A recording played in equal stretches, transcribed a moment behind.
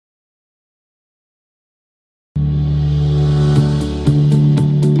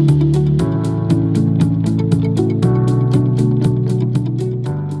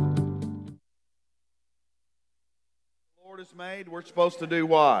made, we're supposed to do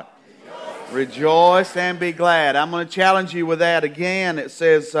what? Rejoice and be glad. I'm going to challenge you with that again. It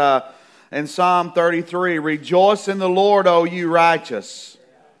says in Psalm 33, rejoice in the Lord, O you righteous.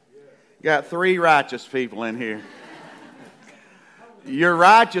 Got three righteous people in here. You're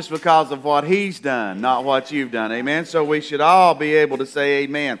righteous because of what He's done, not what you've done. Amen. So we should all be able to say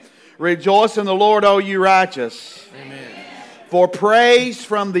amen. Rejoice in the Lord, O you righteous. Amen. For praise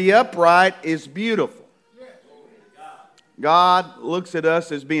from the upright is beautiful. God looks at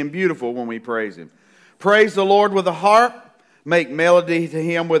us as being beautiful when we praise Him. Praise the Lord with a harp. Make melody to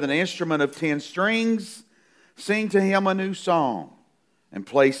Him with an instrument of 10 strings. Sing to Him a new song. And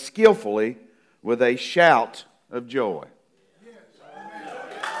play skillfully with a shout of joy.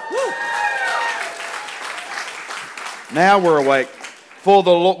 Now we're awake. For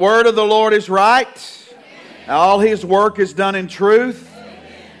the word of the Lord is right. All His work is done in truth.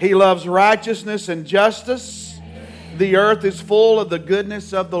 He loves righteousness and justice. The earth is full of the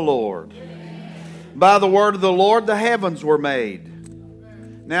goodness of the Lord. By the word of the Lord the heavens were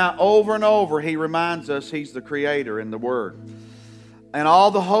made. Now over and over He reminds us He's the Creator in the Word. And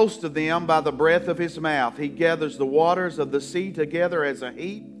all the host of them by the breath of His mouth. He gathers the waters of the sea together as a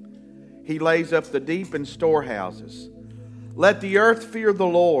heap. He lays up the deep in storehouses. Let the earth fear the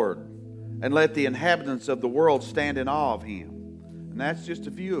Lord, and let the inhabitants of the world stand in awe of Him. And that's just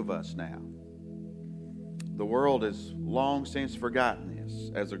a few of us now. The world has long since forgotten this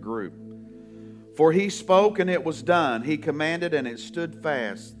as a group. For He spoke and it was done. He commanded and it stood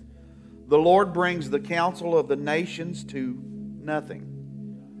fast. The Lord brings the counsel of the nations to nothing.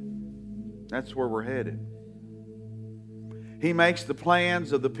 That's where we're headed. He makes the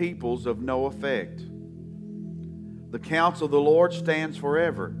plans of the peoples of no effect. The counsel of the Lord stands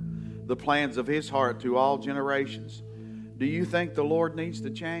forever, the plans of His heart to all generations. Do you think the Lord needs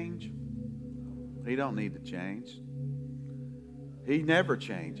to change? He don't need to change. He never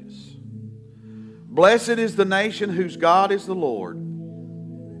changes. Blessed is the nation whose God is the Lord.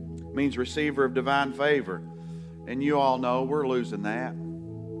 Means receiver of divine favor. And you all know we're losing that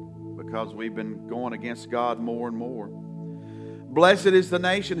because we've been going against God more and more. Blessed is the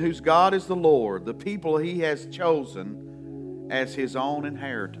nation whose God is the Lord, the people He has chosen as His own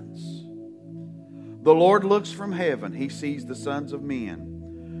inheritance. The Lord looks from heaven. He sees the sons of men.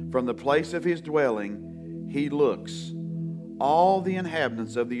 From the place of His dwelling, He looks. All the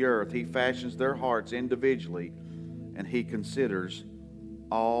inhabitants of the earth, He fashions their hearts individually, and He considers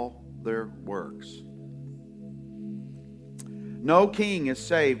all their works. No king is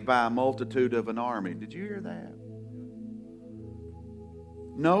saved by a multitude of an army. Did you hear that?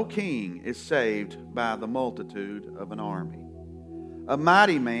 No king is saved by the multitude of an army. A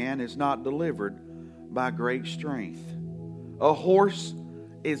mighty man is not delivered by great strength. A horse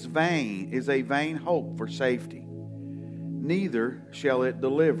is a vain hope for safety. Neither shall it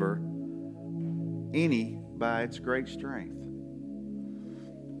deliver any by its great strength.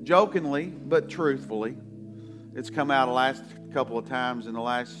 Jokingly, but truthfully, it's come out the last couple of times in the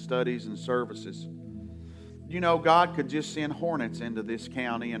last studies and services. You know, God could just send hornets into this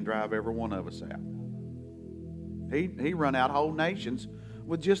county and drive every one of us out. He run out whole nations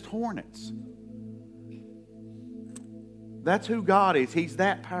with just hornets. That's who God is. He's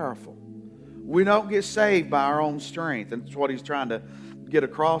that powerful. We don't get saved by our own strength. And that's what He's trying to get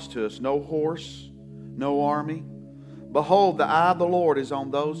across to us. No horse, no army. Behold, the eye of the Lord is on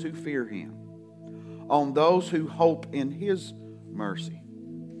those who fear Him, on those who hope in His mercy,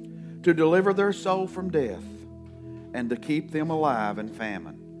 to deliver their soul from death and to keep them alive in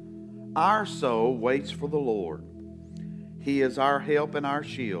famine. Our soul waits for the Lord. He is our help and our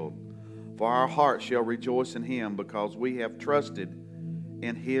shield. For our heart shall rejoice in Him, because we have trusted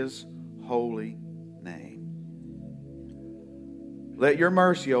in His holy name. Let your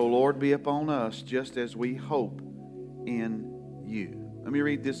mercy, O Lord, be upon us, just as we hope in you. Let me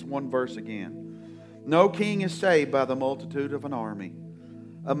read this one verse again. No king is saved by the multitude of an army.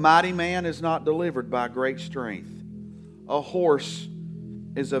 A mighty man is not delivered by great strength. A horse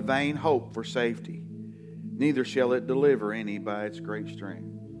is a vain hope for safety. Neither shall it deliver any by its great strength.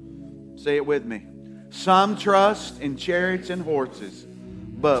 Say it with me. Some trust in chariots and horses,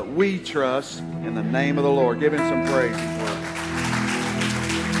 but we trust in the name of the Lord. Give Him some praise for it.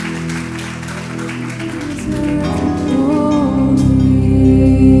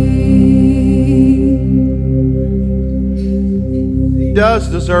 He does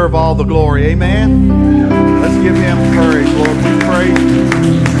deserve all the glory. Amen. Let's give Him praise, Lord. We praise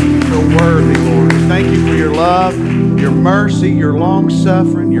You. You're worthy, Lord. Thank You for Your love, Your mercy, Your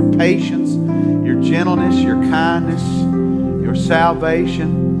long-suffering, Your patience, Your gentleness, Your kindness, Your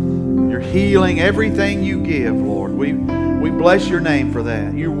salvation, Your healing, everything You give, Lord. We We bless your name for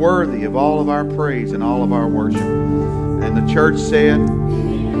that. You're worthy of all of our praise and all of our worship. And the church said,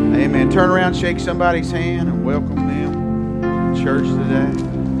 amen. Turn around, shake somebody's hand, and welcome them to church today.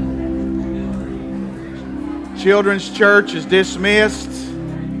 Children's church is dismissed.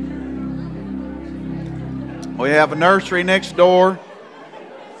 We have a nursery next door.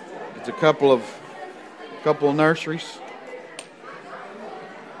 It's a couple of nurseries.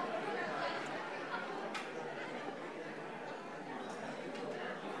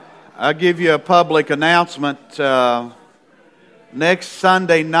 I'll give you a public announcement. Next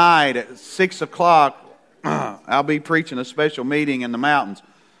Sunday night at 6 o'clock, I'll be preaching a special meeting in the mountains.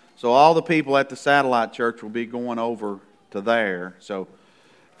 So all the people at the satellite church will be going over to there. So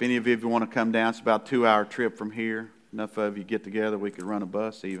if any of you want to come down, it's about a 2-hour trip from here. Enough of you get together, we could run a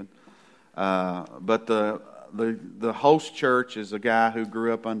bus even. But the host church is a guy who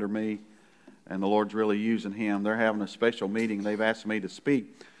grew up under me, and the Lord's really using him. They're having a special meeting. They've asked me to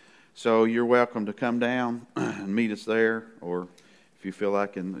speak. So you're welcome to come down and meet us there, or if you feel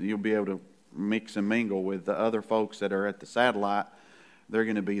like, and you'll be able to mix and mingle with the other folks that are at the satellite. They're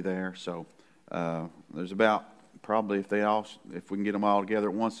going to be there. So there's about probably if we can get them all together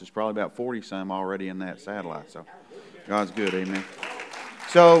at once, there's probably about 40 some already in that satellite. So God's good, amen.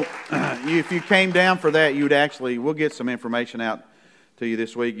 So if you came down for that, we'll get some information out to you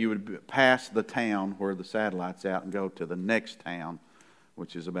this week. You would pass the town where the satellite's out and go to the next town,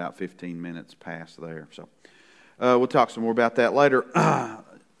 which is about 15 minutes past there. So we'll talk some more about that later. How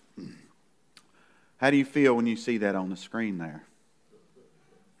do you feel when you see that on the screen there?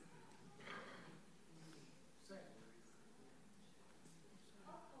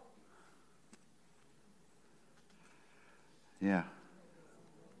 Yeah.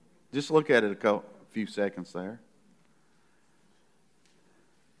 Just look at it a few seconds there.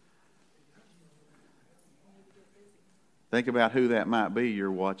 Think about who that might be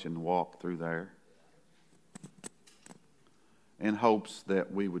you're watching walk through there, in hopes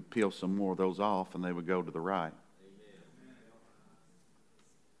that we would peel some more of those off and they would go to the right.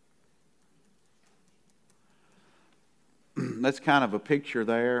 That's kind of a picture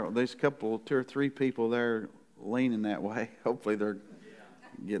there. There's 2 or 3 people there leaning that way. Hopefully they're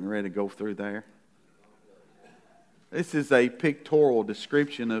getting ready to go through there. This is a pictorial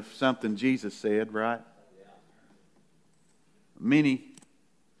description of something Jesus said, right? Many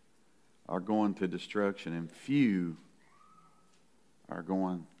are going to destruction, and few are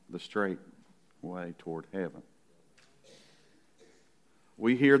going the straight way toward heaven.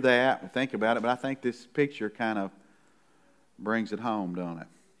 We hear that, we think about it, but I think this picture kind of brings it home, don't it?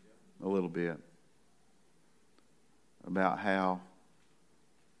 A little bit. About how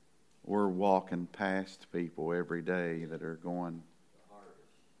we're walking past people every day that are going,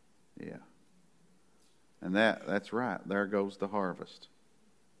 yeah. And that's right. There goes the harvest.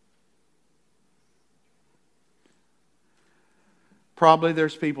 Probably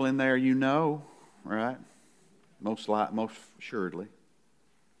there's people in there you know, right? Most assuredly.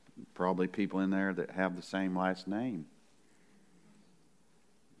 Probably people in there that have the same last name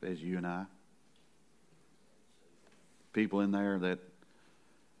as you and I. People in there that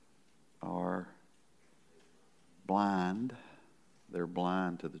are blind. They're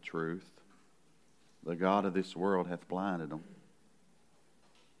blind to the truth. The God of this world hath blinded them.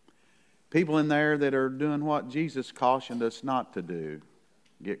 People in there that are doing what Jesus cautioned us not to do.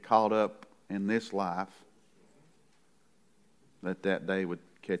 Get caught up in this life. That day would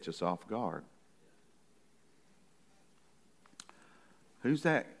catch us off guard. Who's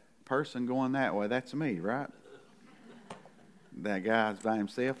that person going that way? That's me, right? That guy's by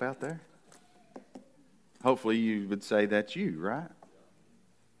himself out there. Hopefully you would say that's you, right?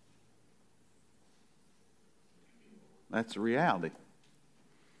 That's the reality.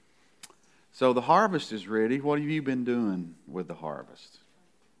 So the harvest is ready. What have you been doing with the harvest?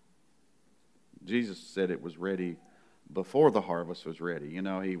 Jesus said it was ready before the harvest was ready. You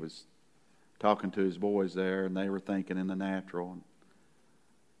know, he was talking to his boys there, and they were thinking in the natural. And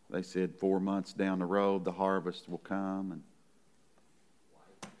they said 4 months down the road, the harvest will come. And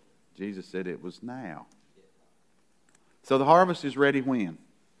Jesus said it was now. So the harvest is ready when?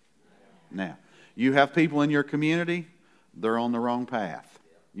 Now. You have people in your community, they're on the wrong path.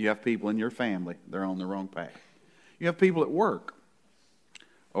 You have people in your family, they're on the wrong path. You have people at work,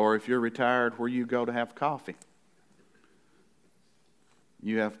 or if you're retired where you go to have coffee.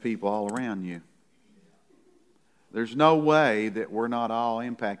 You have people all around you. There's no way that we're not all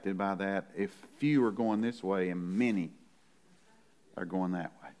impacted by that if few are going this way and many are going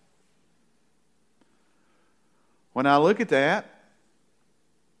that way. When I look at that,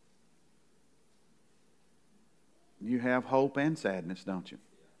 you have hope and sadness, don't you?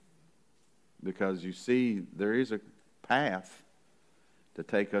 Because you see there is a path to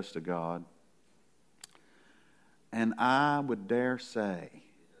take us to God. And I would dare say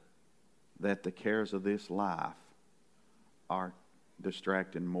that the cares of this life are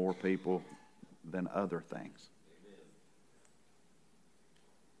distracting more people than other things.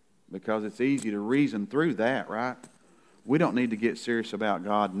 Because it's easy to reason through that, right? We don't need to get serious about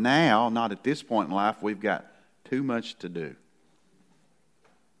God now, not at this point in life. We've got too much to do.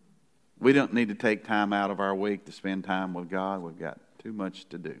 We don't need to take time out of our week to spend time with God. We've got too much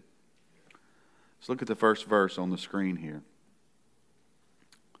to do. Let's look at the first verse on the screen here.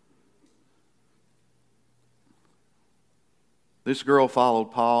 This girl followed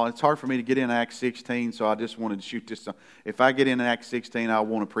Paul. It's hard for me to get in Acts 16, so I just wanted to shoot this. If I get in Acts 16, I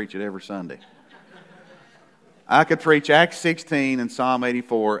want to preach it every Sunday. I could preach Acts 16 and Psalm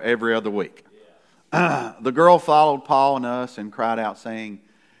 84 every other week. The girl followed Paul and us and cried out, saying,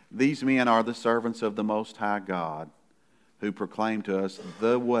 "These men are the servants of the Most High God, who proclaim to us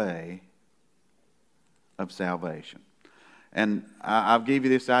the way of salvation." And I'll give you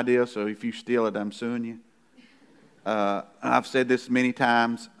this idea, so if you steal it, I'm suing you. I've said this many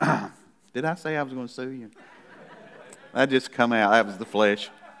times. Did I say I was going to sue you? That just come out. That was the flesh.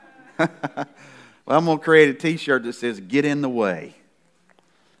 Well, I'm going to create a T-shirt that says, "Get in the way."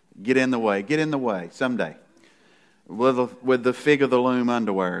 Get in the way. Get in the way someday. With the fig of the loom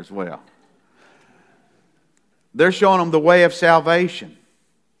underwear as well. They're showing them the way of salvation.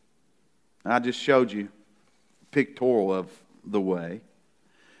 I just showed you pictorial of the way.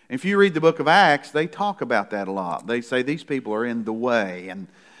 If you read the book of Acts, they talk about that a lot. They say these people are in the way, and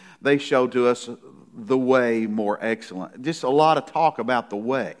they show to us the way more excellent. Just a lot of talk about the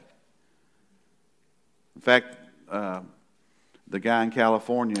way. In fact, the guy in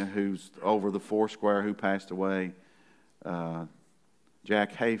California who's over the Foursquare who passed away,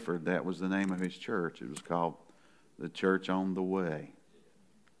 Jack Hayford, that was the name of his church. It was called the Church on the Way.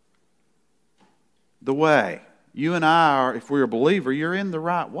 The way. You and I are, if we're a believer, you're in the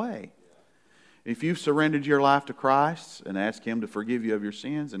right way. If you've surrendered your life to Christ and asked Him to forgive you of your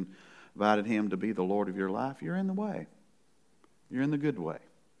sins and invited Him to be the Lord of your life, you're in the way. You're in the good way.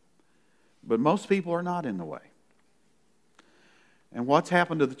 But most people are not in the way. And what's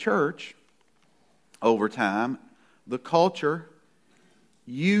happened to the church over time, the culture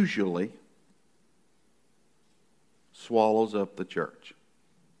usually swallows up the church.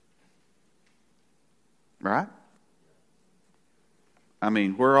 Right? I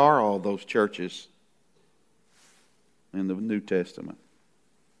mean, where are all those churches in the New Testament?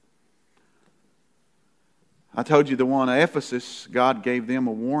 I told you the one at Ephesus, God gave them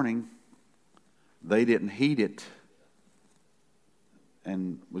a warning. They didn't heed it.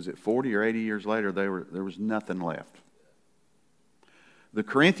 And was it 40 or 80 years later, there was nothing left. The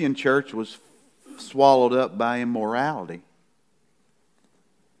Corinthian church was swallowed up by immorality.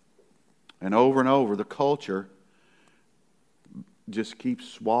 And over, the culture just keeps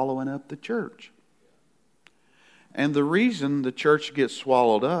swallowing up the church. And the reason the church gets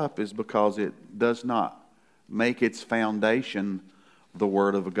swallowed up is because it does not make its foundation the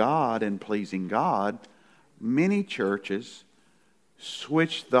Word of God and pleasing God. Many churches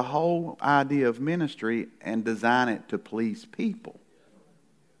switch the whole idea of ministry and design it to please people.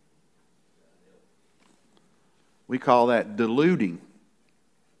 We call that diluting.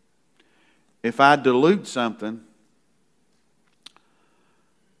 If I dilute something,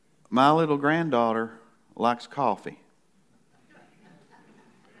 my little granddaughter likes coffee.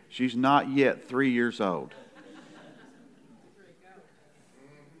 She's not yet 3 years old.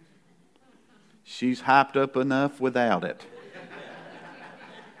 She's hyped up enough without it.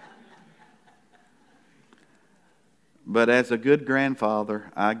 But as a good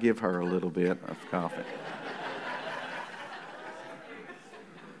grandfather, I give her a little bit of coffee.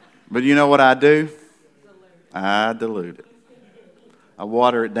 But you know what I do? I dilute it. I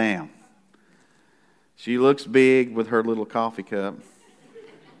water it down. She looks big with her little coffee cup,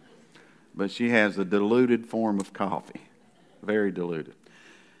 but she has a diluted form of coffee. Very diluted.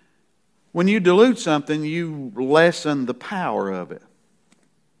 When you dilute something, you lessen the power of it,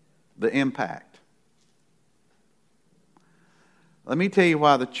 the impact. Let me tell you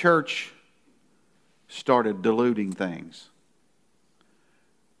why the church started diluting things.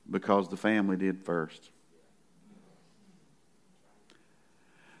 Because the family did first.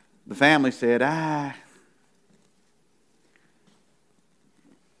 The family said,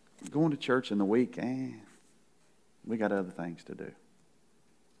 going to church in the week, we got other things to do.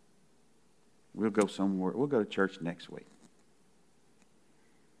 We'll go somewhere. We'll go to church next week.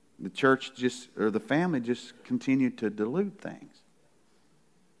 the church the family just continued to dilute things.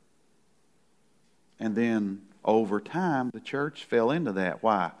 And then over time, the church fell into that.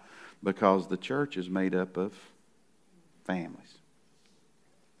 Why? Because the church is made up of families.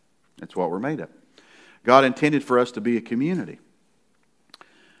 That's what we're made of. God intended for us to be a community.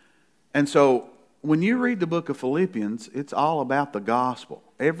 And so, when you read the book of Philippians, it's all about the gospel.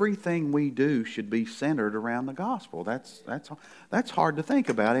 Everything we do should be centered around the gospel. That's hard to think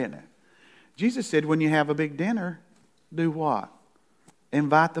about, isn't it? Jesus said when you have a big dinner, do what?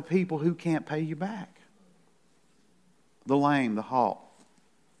 Invite the people who can't pay you back. The lame, the halt,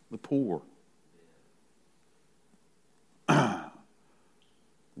 the poor.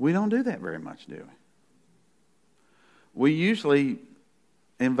 We don't do that very much, do we? We usually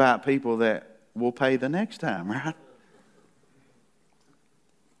invite people that will pay the next time, right?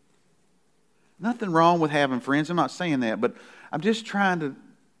 Nothing wrong with having friends. I'm not saying that, but I'm just trying to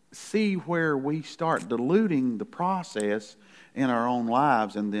see where we start diluting the process in our own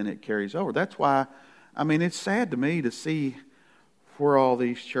lives and then it carries over. That's why, it's sad to me to see where all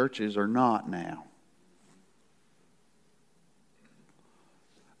these churches are not now.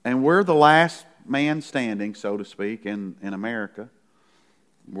 And we're the last man standing, so to speak, in America.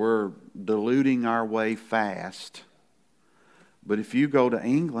 We're diluting our way fast. But if you go to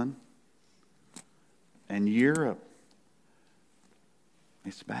England and Europe,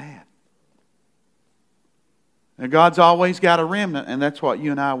 it's bad. And God's always got a remnant, and that's what you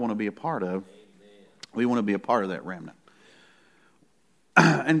and I want to be a part of. We want to be a part of that remnant.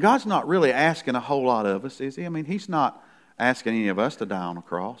 And God's not really asking a whole lot of us, is He? He's not asking any of us to die on a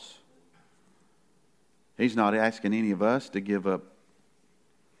cross. He's not asking any of us to give up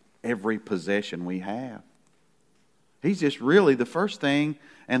every possession we have. He's just really, the first thing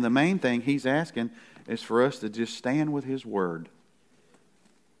and the main thing He's asking is for us to just stand with His Word.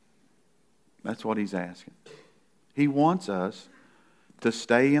 That's what He's asking. He wants us to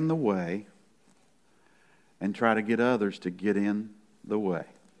stay in the way and try to get others to get in the way.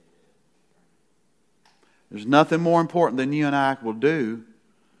 There's nothing more important than you and I will do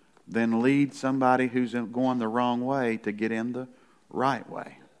than lead somebody who's going the wrong way to get in the right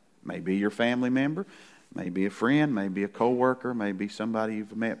way. Maybe your family member, maybe a friend, maybe a co-worker, maybe somebody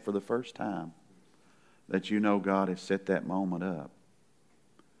you've met for the first time that you know God has set that moment up.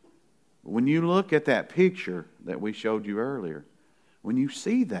 When you look at that picture that we showed you earlier, when you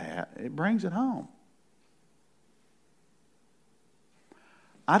see that, it brings it home.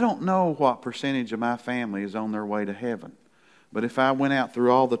 I don't know what percentage of my family is on their way to heaven, but if I went out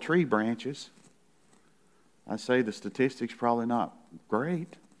through all the tree branches, I'd say the statistics probably not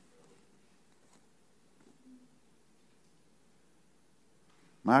great.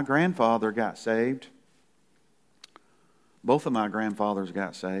 My grandfather got saved. Both of my grandfathers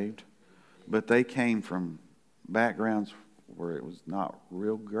got saved, but they came from backgrounds where it was not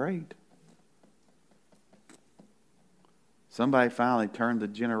real great. Somebody finally turned the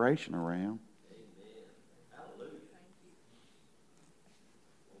generation around.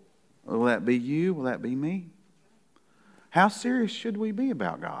 Will that be you? Will that be me? How serious should we be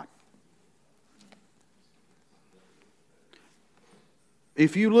about God?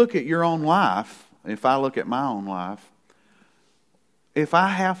 If you look at your own life, if I look at my own life, if I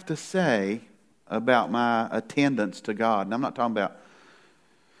have to say about my attendance to God, and I'm not talking about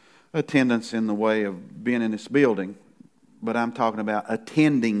attendance in the way of being in this building, but I'm talking about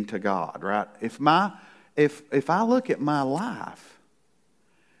attending to God, right? If I look at my life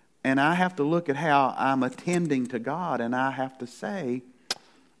and I have to look at how I'm attending to God and I have to say,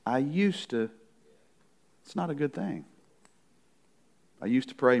 I used to, it's not a good thing. I used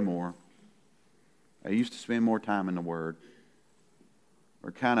to pray more. I used to spend more time in the Word. We're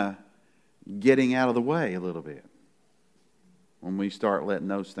kind of getting out of the way a little bit when we start letting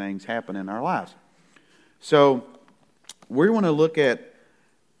those things happen in our lives. So we want to look at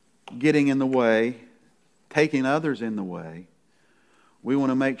getting in the way, taking others in the way. We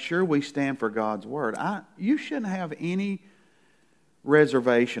want to make sure we stand for God's Word. You shouldn't have any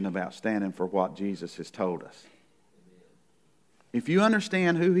reservation about standing for what Jesus has told us. If you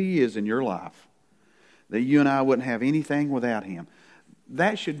understand who He is in your life, that you and I wouldn't have anything without Him,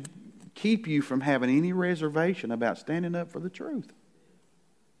 that should keep you from having any reservation about standing up for the truth.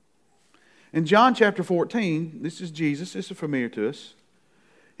 In John chapter 14, this is Jesus. This is familiar to us.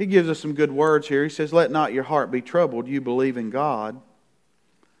 He gives us some good words here. He says, "Let not your heart be troubled. You believe in God.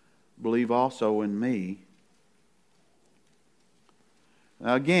 Believe also in me."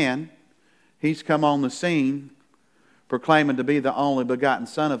 Now again, He's come on the scene proclaiming to be the only begotten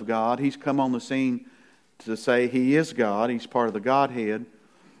Son of God. He's come on the scene to say He is God. He's part of the Godhead.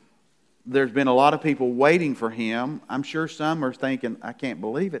 there's been a lot of people waiting for him. I'm sure some are thinking, I can't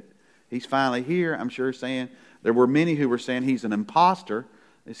believe it. He's finally here. I'm sure saying, there were many who were saying he's an imposter.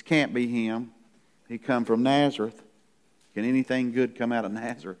 This can't be him. He come from Nazareth. Can anything good come out of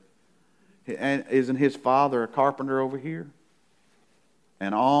Nazareth? And isn't his father a carpenter over here?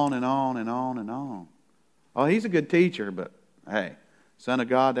 And on and on and on and on. Oh, he's a good teacher, but hey, Son of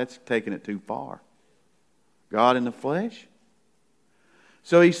God, that's taking it too far. God in the flesh?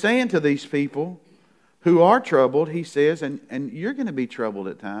 So he's saying to these people who are troubled, he says, and you're going to be troubled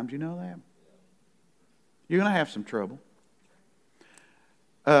at times, you know that? You're going to have some trouble.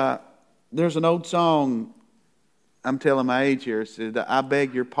 There's an old song, I'm telling my age here, it said, I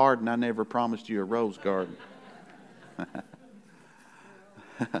beg your pardon, I never promised you a rose garden.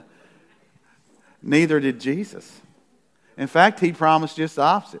 Neither did Jesus. In fact, he promised just the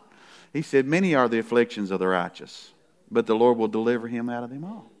opposite. He said, many are the afflictions of the righteous, but the Lord will deliver him out of them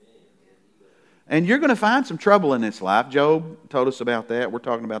all. And you're going to find some trouble in this life. Job told us about that. We're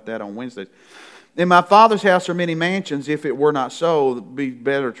talking about that on Wednesdays. In my Father's house are many mansions. If it were not so, it would be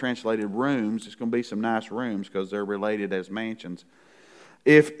better translated rooms. It's going to be some nice rooms because they're related as mansions.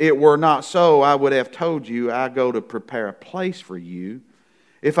 If it were not so, I would have told you, I go to prepare a place for you.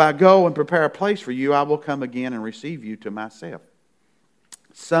 If I go and prepare a place for you, I will come again and receive you to myself.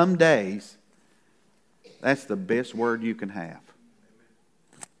 Some days, that's the best word you can have.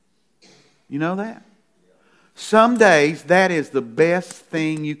 You know that? Some days, that is the best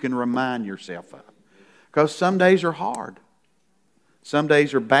thing you can remind yourself of. Because some days are hard. Some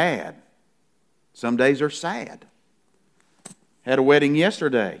days are bad. Some days are sad. Had a wedding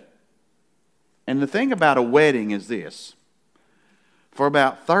yesterday. And the thing about a wedding is this. For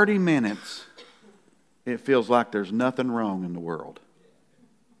about 30 minutes, it feels like there's nothing wrong in the world.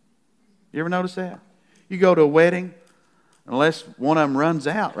 You ever notice that? You go to a wedding, unless one of them runs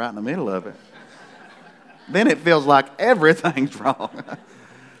out right in the middle of it, then it feels like everything's wrong.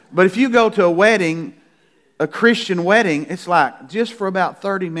 But if you go to a wedding, a Christian wedding, it's like just for about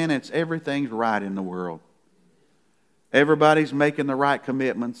 30 minutes, everything's right in the world. Everybody's making the right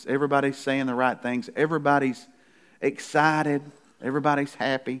commitments. Everybody's saying the right things. Everybody's excited. Everybody's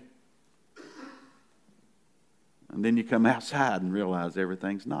happy. And then you come outside and realize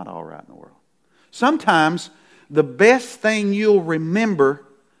everything's not all right in the world. Sometimes the best thing you'll remember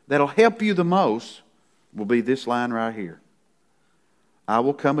that'll help you the most will be this line right here. I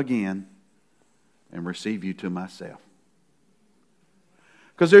will come again and receive you to myself.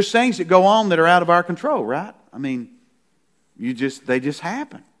 Because there's things that go on that are out of our control, right? I mean, they just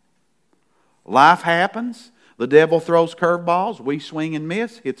happen. Life happens. The devil throws curveballs. We swing and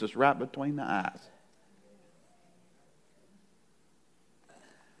miss. Hits us right between the eyes.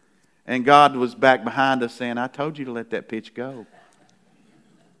 And God was back behind us saying, I told you to let that pitch go.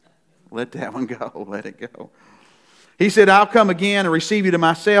 Let that one go. Let it go. He said, I'll come again and receive you to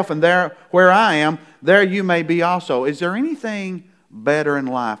myself, and there where I am, there you may be also. Is there anything better in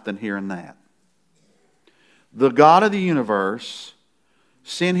life than hearing that? The God of the universe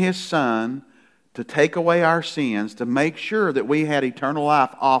sent His Son to take away our sins, to make sure that we had eternal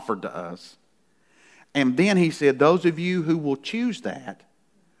life offered to us. And then He said, those of you who will choose that,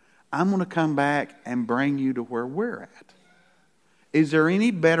 I'm going to come back and bring you to where we're at. Is there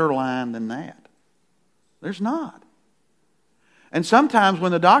any better line than that? There's not. And sometimes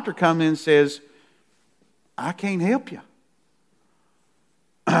when the doctor comes in and says, I can't help you.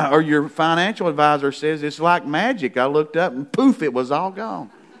 Or your financial advisor says, it's like magic. I looked up and poof, it was all gone.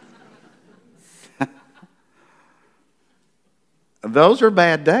 Those are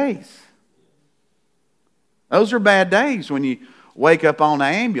bad days. Those are bad days when you wake up on the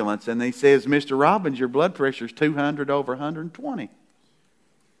ambulance and he says, Mr. Robbins, your blood pressure is 200 over 120.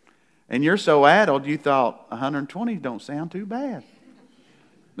 And you're so addled, you thought 120 don't sound too bad.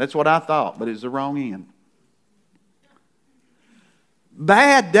 That's what I thought, but it's the wrong end.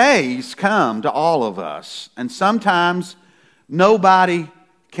 Bad days come to all of us, and sometimes nobody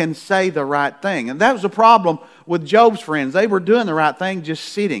can say the right thing. And that was the problem with Job's friends. They were doing the right thing, just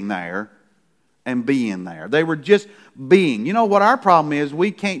sitting there and being there. They were just being. You know what our problem is?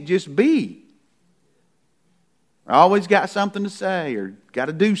 We can't just be. I always got something to say or got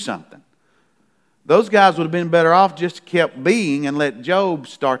to do something. Those guys would have been better off just kept being and let Job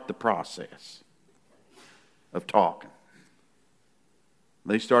start the process of talking.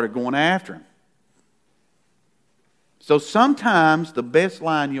 They started going after him. So sometimes the best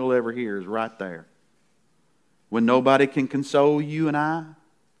line you'll ever hear is right there. When nobody can console you and I,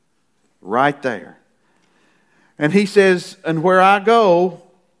 right there. And he says, and where I go,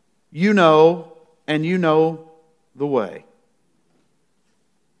 you know, and you know the way.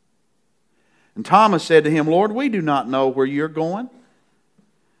 And Thomas said to him, Lord, we do not know where you're going.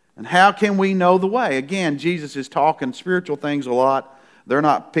 And how can we know the way? Again, Jesus is talking spiritual things a lot. They're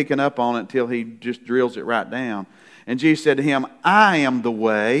not picking up on it until he just drills it right down. And Jesus said to him, I am the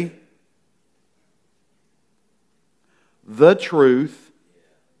way, the truth,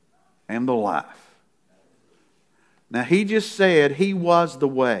 and the life. Now, he just said he was the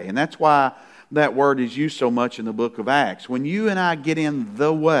way. And that's why that word is used so much in the book of Acts. When you and I get in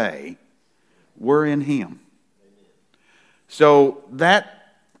the way, we're in him. So that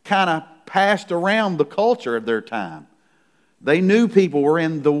kind of passed around the culture of their time. They knew people were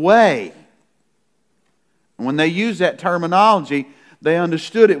in the way. And when they used that terminology, they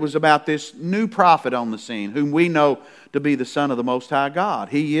understood it was about this new prophet on the scene, whom we know to be the Son of the Most High God.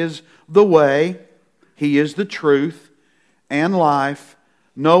 He is the way, He is the truth and life.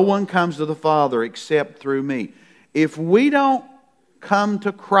 No one comes to the Father except through me. If we don't come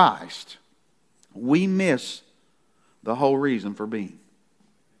to Christ, we miss the whole reason for being.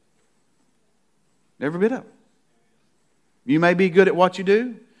 Every bit of it. You may be good at what you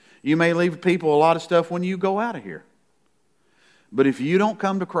do. You may leave people a lot of stuff when you go out of here. But if you don't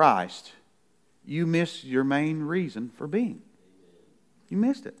come to Christ, you miss your main reason for being. You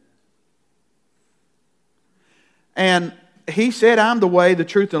missed it. And he said, I'm the way, the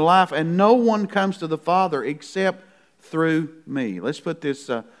truth, and the life, and no one comes to the Father except through me. Let's put this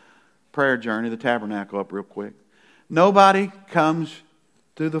prayer journey, the tabernacle, up real quick. Nobody comes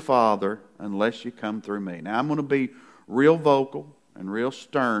to the Father unless you come through me. Now, I'm going to be real vocal and real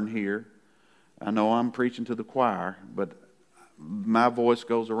stern here. I know I'm preaching to the choir, but my voice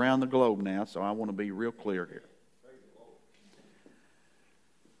goes around the globe now, so I want to be real clear here.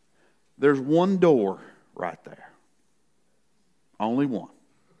 There's one door right there. Only one.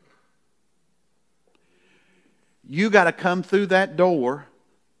 You got to come through that door,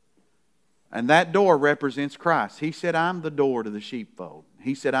 and that door represents Christ. He said, I'm the door to the sheepfold.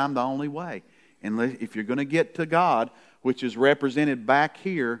 He said, I'm the only way. And if you're going to get to God, which is represented back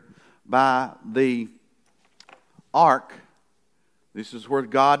here by the ark, this is where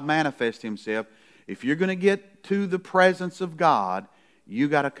God manifests Himself. If you're going to get to the presence of God, you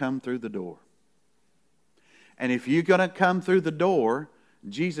got to come through the door. And if you're going to come through the door,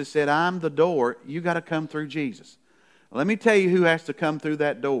 Jesus said, I'm the door. You got to come through Jesus. Let me tell you who has to come through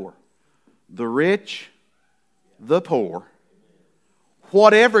that door. The rich, the poor,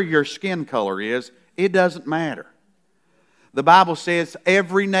 whatever your skin color is, it doesn't matter. The Bible says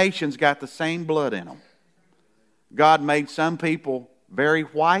every nation's got the same blood in them. God made some people very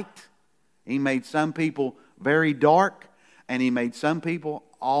white. He made some people very dark. And He made some people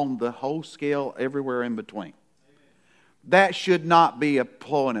on the whole scale everywhere in between. That should not be a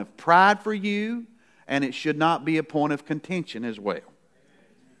point of pride for you, and it should not be a point of contention as well.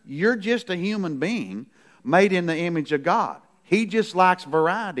 You're just a human being made in the image of God. He just likes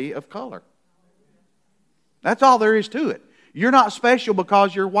variety of color. That's all there is to it. You're not special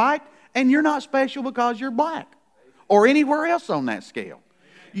because you're white, and you're not special because you're black, or anywhere else on that scale.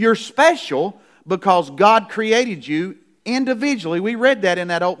 You're special because God created you individually. We read that in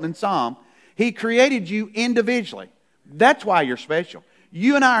that opening psalm. He created you individually. That's why you're special.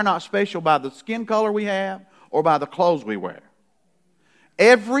 You and I are not special by the skin color we have or by the clothes we wear.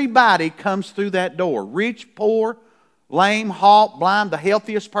 Everybody comes through that door. Rich, poor, lame, halt, blind, the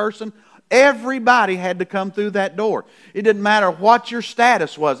healthiest person. Everybody had to come through that door. It didn't matter what your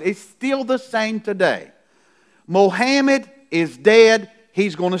status was. It's still the same today. Mohammed is dead.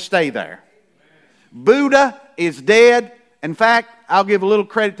 He's going to stay there. Buddha is dead. In fact, I'll give a little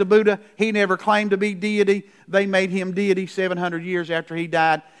credit to Buddha. He never claimed to be deity. They made him deity 700 years after he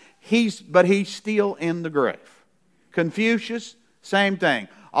died. But he's still in the grave. Confucius, same thing.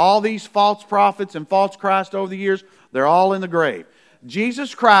 All these false prophets and false Christ over the years, they're all in the grave.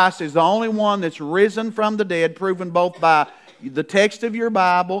 Jesus Christ is the only one that's risen from the dead, proven both by the text of your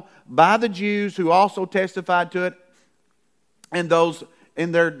Bible, by the Jews who also testified to it, and those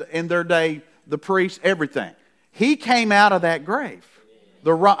in their day, the priests, everything. He came out of that grave.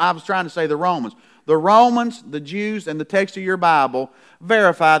 I was trying to say the Romans. The Romans, the Jews, and the text of your Bible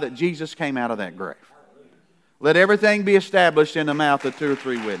verify that Jesus came out of that grave. Let everything be established in the mouth of 2 or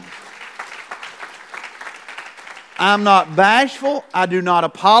 3 witnesses. I'm not bashful. I do not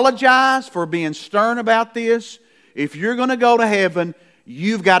apologize for being stern about this. If you're going to go to heaven,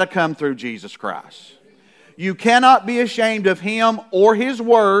 you've got to come through Jesus Christ. You cannot be ashamed of Him or His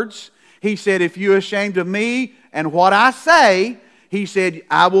words. He said, if you're ashamed of me and what I say, He said,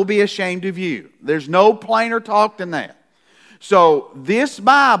 I will be ashamed of you. There's no plainer talk than that. So this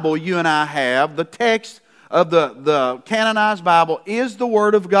Bible you and I have, the text of the canonized Bible, is the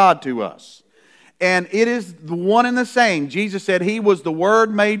Word of God to us. And it is the one and the same. Jesus said He was the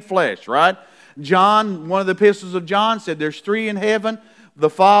Word made flesh, right? John, one of the epistles of John said there's three in heaven: the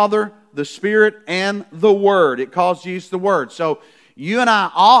Father, the Spirit, and the Word. It calls Jesus the Word. So you and I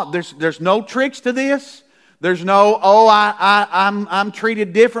ought, there's no tricks to this. There's no, I'm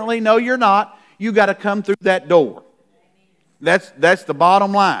treated differently. No, you're not. You got to come through that door. That's the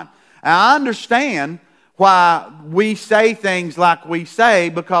bottom line. And I understand why we say things like we say,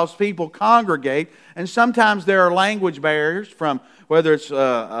 because people congregate, and sometimes there are language barriers from whether it's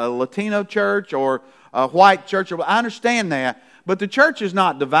a Latino church or a white church. I understand that, but the church is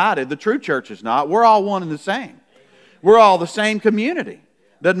not divided. The true church is not. We're all one and the same. We're all the same community.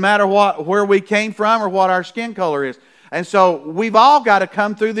 Doesn't matter where we came from or what our skin color is. And so we've all got to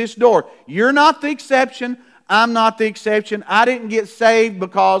come through this door. You're not the exception. I'm not the exception. I didn't get saved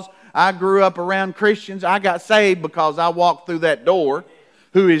because I grew up around Christians. I got saved because I walked through that door,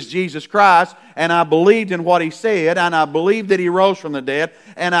 who is Jesus Christ, and I believed in what He said, and I believed that He rose from the dead,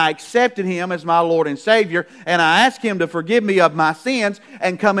 and I accepted Him as my Lord and Savior, and I asked Him to forgive me of my sins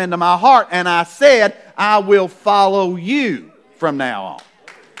and come into my heart, and I said, I will follow You from now on.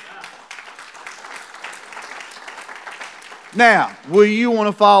 Now, will you want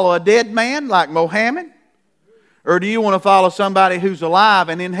to follow a dead man like Mohammed? Or do you want to follow somebody who's alive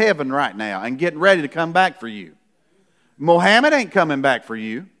and in heaven right now and getting ready to come back for you? Mohammed ain't coming back for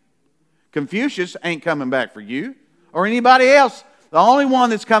you. Confucius ain't coming back for you. Or anybody else. The only one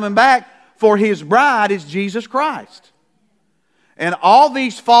that's coming back for His bride is Jesus Christ. And all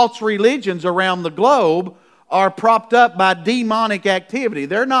these false religions around the globe are propped up by demonic activity.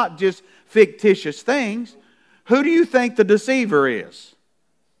 They're not just fictitious things. Who do you think the deceiver is?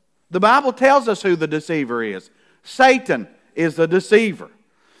 The Bible tells us who the deceiver is. Satan is the deceiver.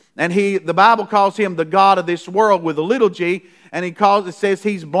 And the Bible calls him the god of this world with a little g, and it says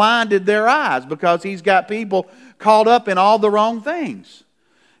he's blinded their eyes because he's got people caught up in all the wrong things.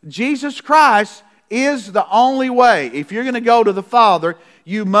 Jesus Christ is the only way. If you're going to go to the Father,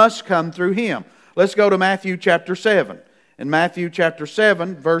 you must come through Him. Let's go to Matthew chapter 7. In Matthew chapter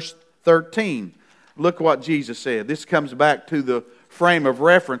 7, verse 13, look what Jesus said. This comes back to the frame of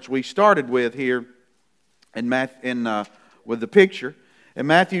reference we started with here with the picture. In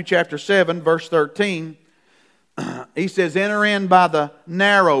Matthew chapter 7, verse 13, He says, enter in by the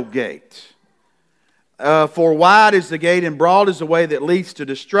narrow gate. For wide is the gate and broad is the way that leads to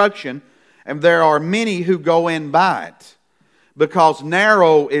destruction, and there are many who go in by it. Because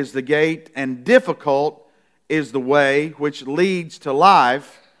narrow is the gate and difficult is the way which leads to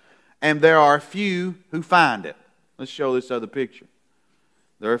life, and there are few who find it. Let's show this other picture.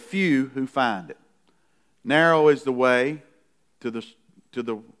 There are few who find it. Narrow is the way to the.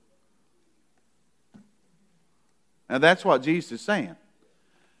 Now that's what Jesus is saying.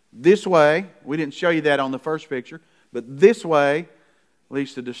 This way, we didn't show you that on the first picture, but this way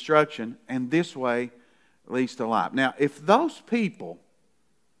leads to destruction, and this way leads to life. Now, if those people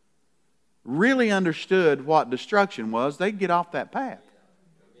really understood what destruction was, they'd get off that path.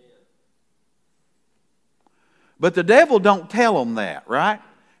 But the devil don't tell them that, right?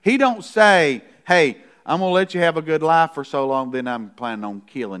 He don't say, hey, I'm going to let you have a good life for so long, then I'm planning on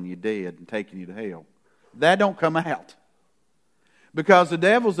killing you dead and taking you to hell. That don't come out. Because the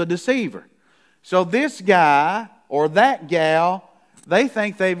devil's a deceiver. So this guy or that gal, they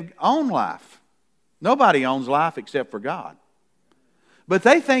think they own life. Nobody owns life except for God. But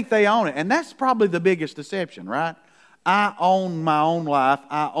they think they own it. And that's probably the biggest deception, right? I own my own life.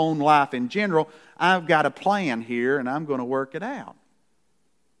 I own life in general. I've got a plan here and I'm going to work it out.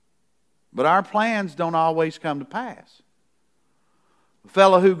 But our plans don't always come to pass. A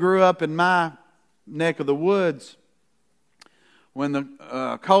fellow who grew up in my neck of the woods, when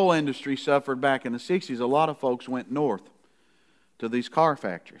the coal industry suffered back in the 60s, a lot of folks went north to these car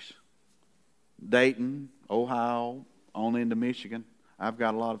factories. Dayton, Ohio, on into Michigan. I've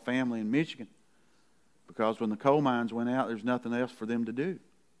got a lot of family in Michigan because when the coal mines went out, there's nothing else for them to do.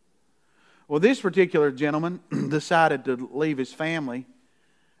 Well, this particular gentleman decided to leave his family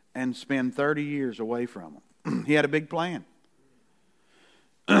and spend 30 years away from them. He had a big plan.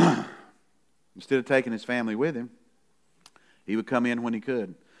 Instead of taking his family with him, he would come in when he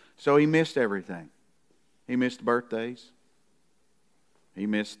could. So he missed everything. He missed birthdays. He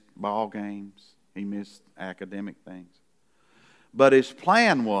missed ball games. He missed academic things. But his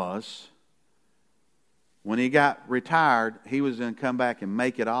plan was, when he got retired, he was going to come back and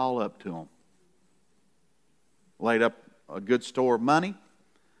make it all up to him. Laid up a good store of money,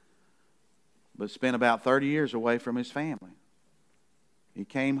 but spent about 30 years away from his family. He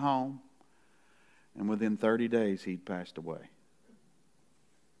came home, and within 30 days he'd passed away.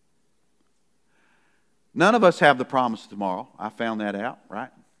 None of us have the promise of tomorrow. I found that out, right?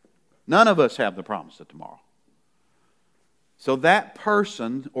 None of us have the promise of tomorrow. So that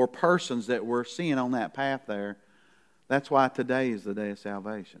person or persons that we're seeing on that path there, that's why today is the day of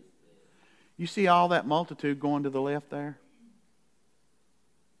salvation. You see all that multitude going to the left there?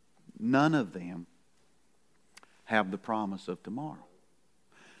 None of them have the promise of tomorrow.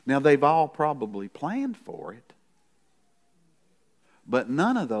 Now, they've all probably planned for it, but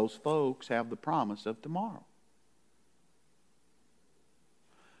none of those folks have the promise of tomorrow.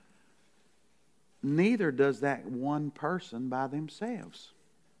 Neither does that one person by themselves.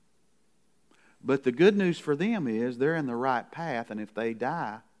 But the good news for them is they're in the right path, and if they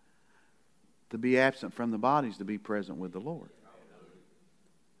die, to be absent from the bodies, to be present with the Lord.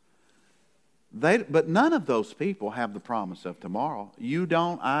 But none of those people have the promise of tomorrow. You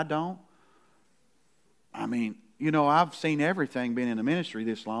don't, I don't. I mean, I've seen everything being in the ministry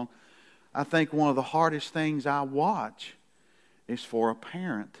this long. I think one of the hardest things I watch is for a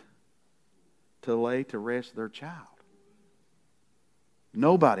parent to lay to rest their child.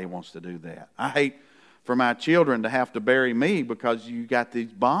 Nobody wants to do that. I hate for my children to have to bury me because you got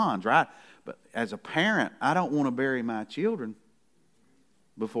these bonds, right? But as a parent, I don't want to bury my children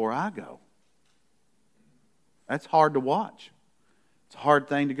before I go. That's hard to watch. It's a hard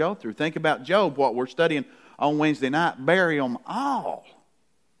thing to go through. Think about Job, what we're studying on Wednesday night. Bury them all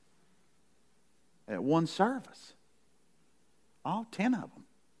at one service. All 10 of them.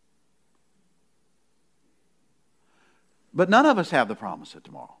 But none of us have the promise of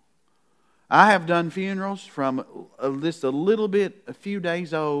tomorrow. I have done funerals from just a few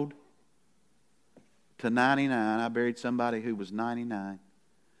days old to 99. I buried somebody who was 99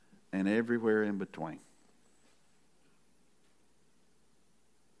 and everywhere in between.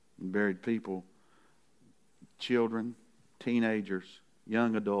 Buried people, children, teenagers,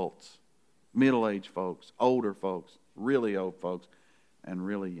 young adults, middle-aged folks, older folks, really old folks, and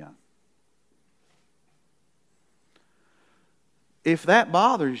really young. If that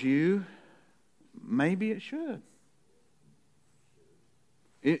bothers you, maybe it should.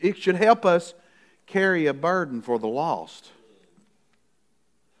 It should help us carry a burden for the lost.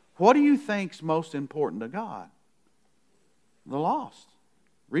 What do you think's most important to God? The lost.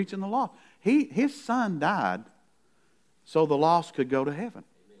 Reaching the lost. His Son died so the lost could go to heaven.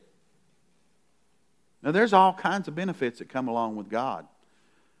 Now there's all kinds of benefits that come along with God.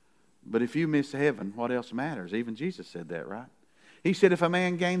 But if you miss heaven, what else matters? Even Jesus said that, right? He said if a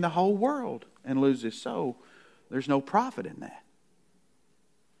man gain the whole world and lose his soul, there's no profit in that.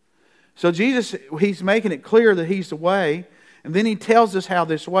 So Jesus, He's making it clear that He's the way. And then He tells us how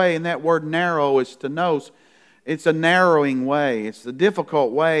this way, and that word narrow is stenos. It's a narrowing way. It's the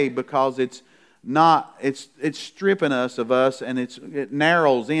difficult way because it's stripping us of us, and it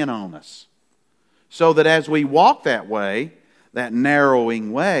narrows in on us. So that as we walk that way, that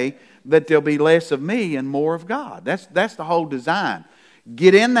narrowing way, that there'll be less of me and more of God. That's the whole design.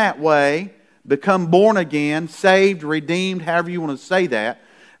 Get in that way, become born again, saved, redeemed, however you want to say that.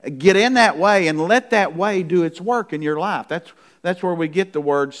 Get in that way and let that way do its work in your life. That's where we get the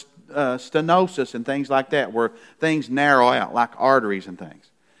word stenosis and things like that, where things narrow out like arteries and things.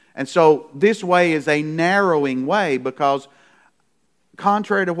 And so this way is a narrowing way because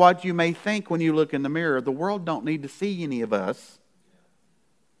contrary to what you may think when you look in the mirror, the world don't need to see any of us.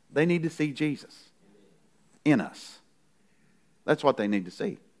 They need to see Jesus in us. That's what they need to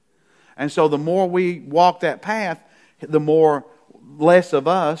see. And so the more we walk that path, the more less of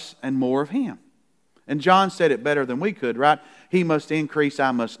us and more of Him. And John said it better than we could, right? He must increase,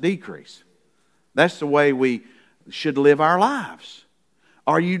 I must decrease. That's the way we should live our lives.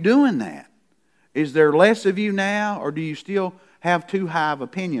 Are you doing that? Is there less of you now, or do you still have too high of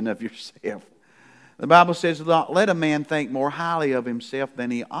opinion of yourself? The Bible says, let a man think more highly of himself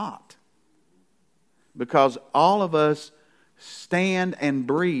than he ought. Because all of us stand and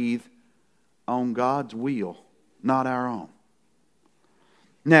breathe on God's will, not our own.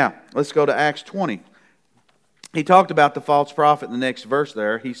 Now, let's go to Acts 20. He talked about the false prophet in the next verse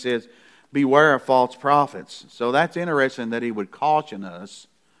there. He says, beware of false prophets. So that's interesting that he would caution us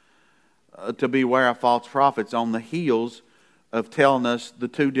to beware of false prophets on the heels of telling us the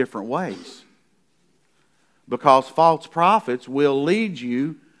two different ways. Because false prophets will lead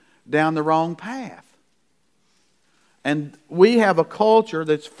you down the wrong path. And we have a culture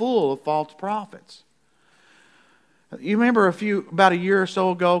that's full of false prophets. You remember about a year or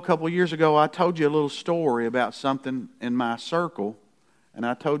so ago, a couple of years ago, I told you a little story about something in my circle. And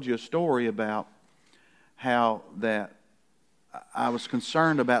I told you a story about how that I was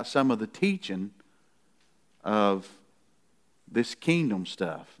concerned about some of the teaching of this kingdom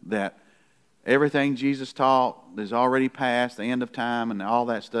stuff. That everything Jesus taught is already past, the end of time and all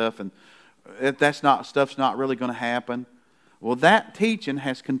that stuff, and stuff's not really going to happen. Well, that teaching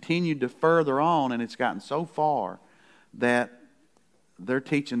has continued to further on, and it's gotten so far that they're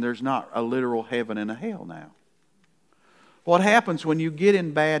teaching there's not a literal heaven and a hell now. What happens when you get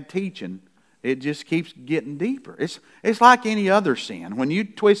in bad teaching, it just keeps getting deeper. It's like any other sin. When you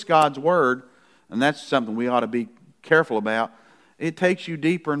twist God's Word, and that's something we ought to be careful about, it takes you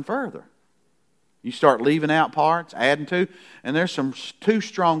deeper and further. You start leaving out parts, adding to, and there's some too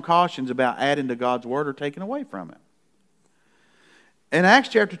strong cautions about adding to God's Word or taking away from it. In Acts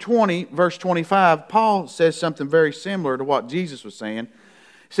chapter 20, verse 25, Paul says something very similar to what Jesus was saying.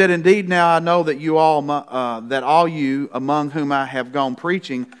 He said, "Indeed, now I know that all you among whom I have gone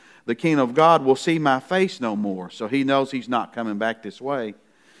preaching the kingdom of God will see my face no more." So he knows he's not coming back this way.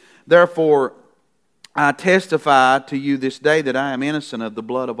 "Therefore, I testify to you this day that I am innocent of the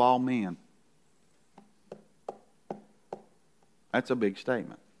blood of all men." That's a big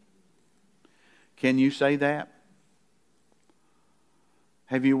statement. Can you say that?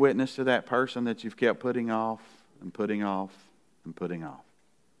 Have you witnessed to that person that you've kept putting off and putting off and putting off?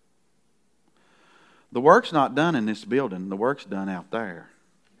 The work's not done in this building. The work's done out there.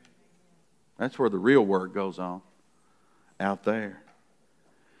 That's where the real work goes on. Out there.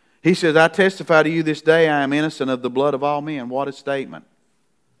 He says, "I testify to you this day I am innocent of the blood of all men." What a statement.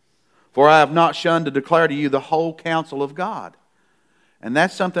 "For I have not shunned to declare to you the whole counsel of God." And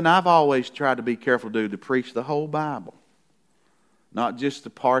that's something I've always tried to be careful to do, to preach the whole Bible. Not just the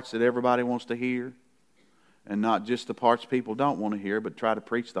parts that everybody wants to hear, and not just the parts people don't want to hear, but try to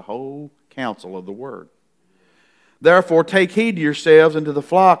preach the whole counsel of the Word. "Therefore take heed to yourselves and to the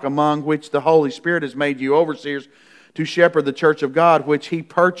flock among which the Holy Spirit has made you overseers to shepherd the church of God, which He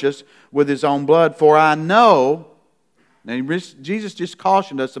purchased with His own blood. For I know," now Jesus just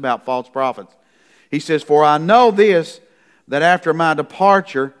cautioned us about false prophets. He says, "For I know this, that after my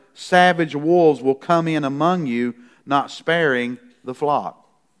departure savage wolves will come in among you, not sparing the flock."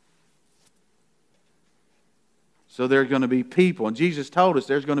 So there's going to be people, and Jesus told us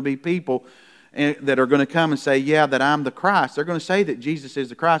there's going to be people that are going to come and say, "Yeah, that I'm the Christ." They're going to say that Jesus is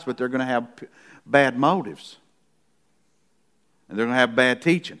the Christ, but they're going to have bad motives. And they're going to have bad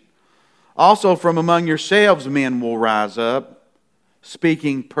teaching. "Also from among yourselves men will rise up,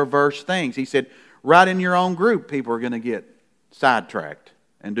 speaking perverse things." He said, right in your own group, people are going to get sidetracked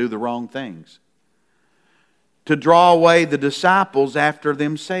and do the wrong things. "To draw away the disciples after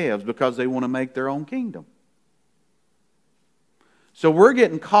themselves," because they want to make their own kingdom. So we're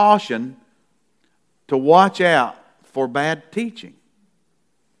getting caution to watch out for bad teaching.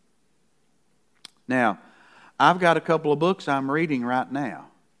 Now, I've got a couple of books I'm reading right now,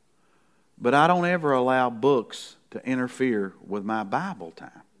 but I don't ever allow books to interfere with my Bible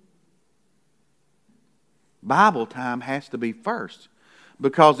time. Bible time has to be first,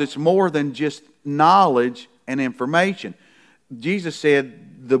 because it's more than just knowledge and information. Jesus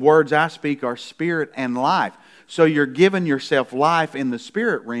said, "The words I speak are spirit and life." So you're giving yourself life in the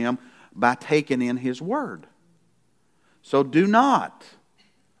spirit realm by taking in His Word. So do not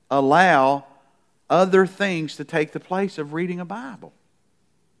allow other things to take the place of reading a Bible.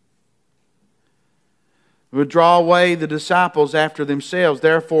 "Will draw away the disciples after themselves.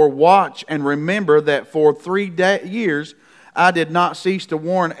 Therefore watch and remember that for 3 years I did not cease to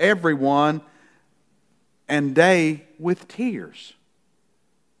warn everyone, and day with tears."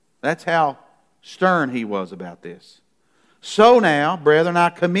 That's how stern he was about this. "So now, brethren, I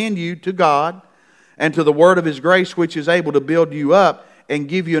commend you to God and to the word of His grace, which is able to build you up and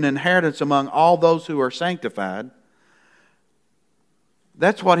give you an inheritance among all those who are sanctified."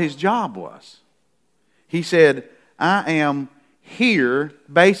 That's what his job was. He said, "I am here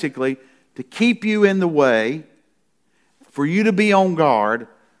basically to keep you in the way, for you to be on guard,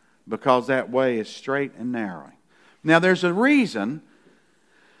 because that way is straight and narrowing." Now there's a reason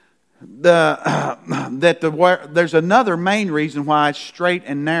there's another main reason why it's straight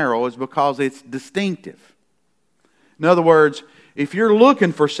and narrow, is because it's distinctive. In other words, if you're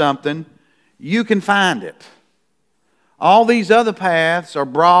looking for something, you can find it. All these other paths are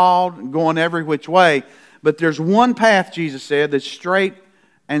broad, going every which way, but there's one path, Jesus said, that's straight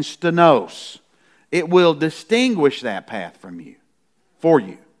and stenos. It will distinguish that path for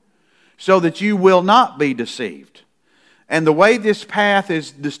you, so that you will not be deceived. And the way this path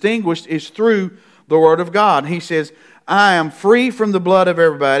is distinguished is through the Word of God. He says, "I am free from the blood of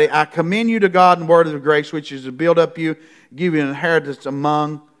everybody. I commend you to God and word of grace, which is to build up you, give you an inheritance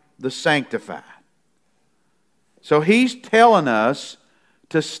among the sanctified." So He's telling us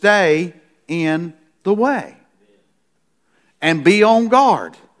to stay in the way and be on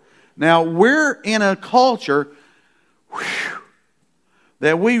guard. Now, we're in a culture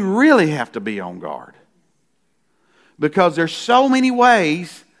that we really have to be on guard. Because there's so many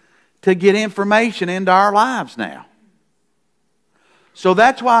ways to get information into our lives now. So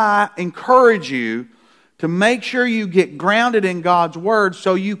that's why I encourage you to make sure you get grounded in God's Word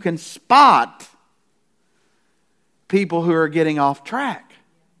so you can spot people who are getting off track.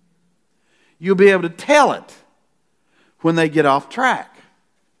 You'll be able to tell it when they get off track.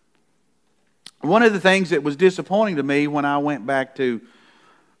 One of the things that was disappointing to me when I went back to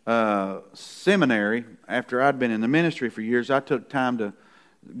seminary, after I'd been in the ministry for years, I took time to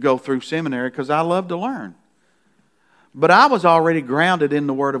go through seminary because I love to learn. But I was already grounded in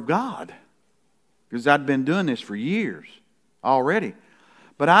the Word of God because I'd been doing this for years already.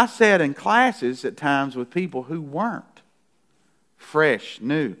 But I sat in classes at times with people who weren't fresh,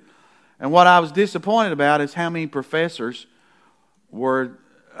 new. And what I was disappointed about is how many professors were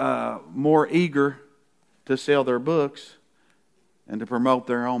more eager to sell their books and to promote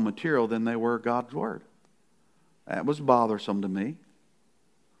their own material than they were God's Word. That was bothersome to me.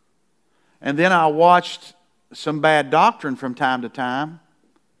 And then I watched some bad doctrine from time to time,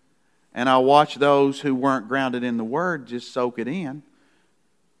 and I watched those who weren't grounded in the Word just soak it in.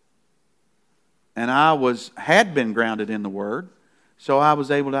 And I had been grounded in the Word, so I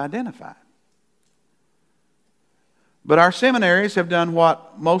was able to identify it. But our seminaries have done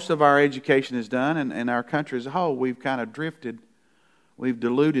what most of our education has done, and our country as a whole. We've kind of drifted. We've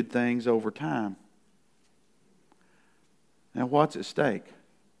diluted things over time. Now, what's at stake?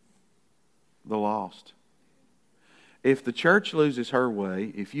 The lost. If the church loses her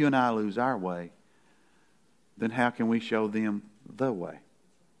way, if you and I lose our way, then how can we show them the way?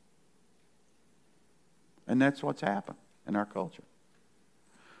 And that's what's happened in our culture.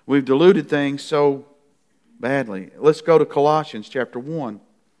 We've diluted things so badly. Let's go to Colossians chapter 1.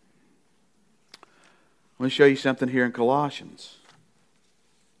 Let me show you something here in Colossians.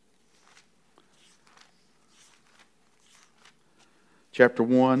 Chapter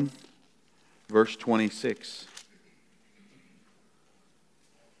 1, verse 26.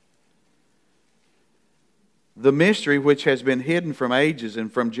 The mystery which has been hidden from ages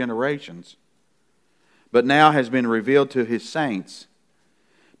and from generations, but now has been revealed to His saints.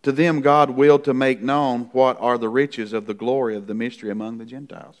 To them God willed to make known what are the riches of the glory of the mystery among the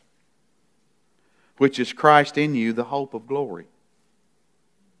Gentiles, which is Christ in you, the hope of glory.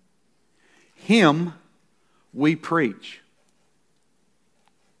 Him we preach.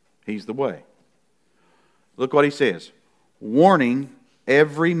 He's the way. Look what he says. Warning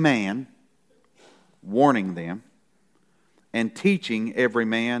every man, warning them, and teaching every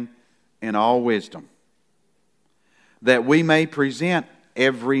man in all wisdom, that we may present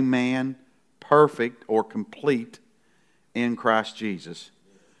every man perfect or complete in Christ Jesus.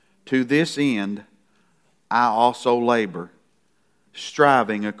 To this end I also labor,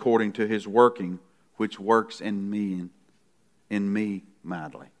 striving according to His working, which works in me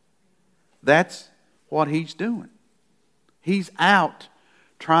mightily. That's what He's doing. He's out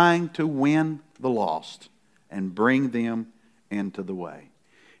trying to win the lost and bring them into the way.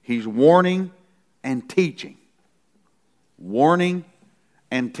 He's warning and teaching. Warning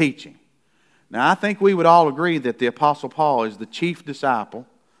and teaching. Now, I think we would all agree that the Apostle Paul is the chief disciple,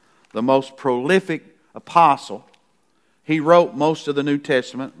 the most prolific apostle. He wrote most of the New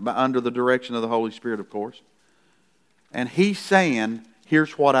Testament under the direction of the Holy Spirit, of course. And he's saying,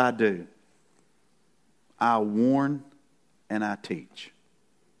 here's what I do. I warn and I teach.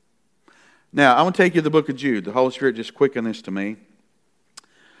 Now, I want to take you to the book of Jude. The Holy Spirit just quickened this to me.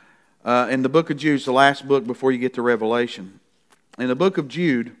 In the book of Jude, it's the last book before you get to Revelation. In the book of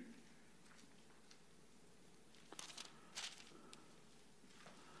Jude,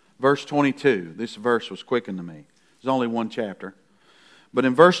 verse 22, this verse was quickened to me. There's only one chapter. But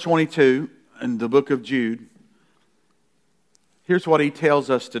in verse 22, in the book of Jude, here's what he tells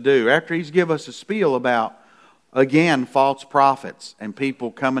us to do. After he's given us a spiel about, again, false prophets and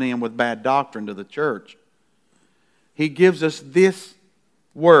people coming in with bad doctrine to the church, he gives us this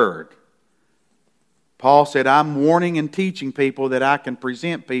word. Paul said, I'm warning and teaching people that I can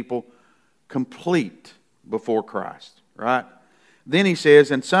present people complete before Christ. Right? Then he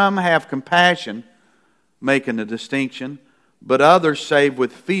says, and some have compassion, making a distinction, but others save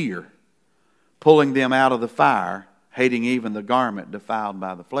with fear, pulling them out of the fire, hating even the garment defiled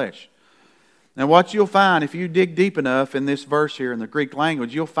by the flesh. Now what you'll find, if you dig deep enough in this verse here in the Greek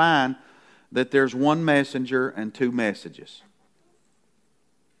language, you'll find that there's one messenger and two messages.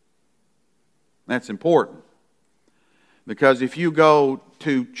 That's important. Because if you go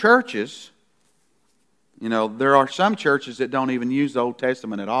to churches, You know, there are some churches that don't even use the Old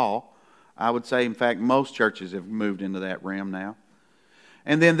Testament at all. I would say, in fact, most churches have moved into that realm now.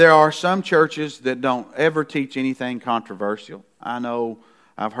 And then there are some churches that don't ever teach anything controversial. I know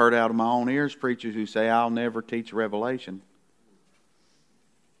I've heard out of my own ears preachers who say, I'll never teach Revelation.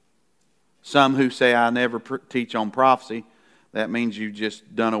 Some who say, I never teach on prophecy. That means you've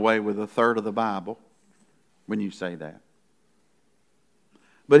just done away with a third of the Bible when you say that.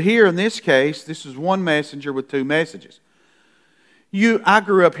 But here in this case, this is one messenger with two messages. I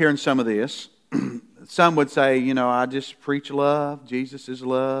grew up hearing some of this. Some would say, you know, I just preach love. Jesus is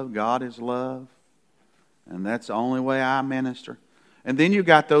love. God is love. And that's the only way I minister. And then you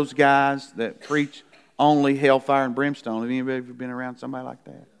got those guys that preach only hellfire and brimstone. Have anybody ever been around somebody like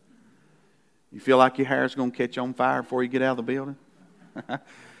that? You feel like your hair's going to catch on fire before you get out of the building?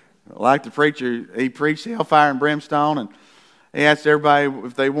 Like the preacher, he preached hellfire and brimstone, and he asked everybody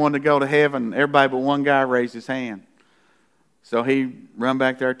if they wanted to go to heaven. Everybody but one guy raised his hand. So he run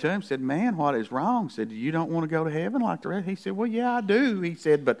back there to him and said, man, what is wrong? He said, you don't want to go to heaven like the rest? He said, well, yeah, I do. He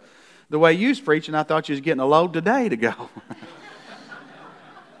said, but the way you was preaching, I thought you was getting a load today to go.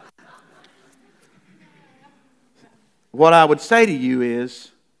 What I would say to you is,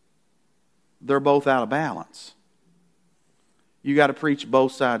 they're both out of balance. You got to preach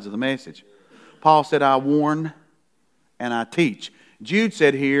both sides of the message. Paul said, I warn and I teach. Jude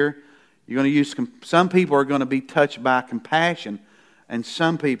said here, you're going to use, some people are going to be touched by compassion, and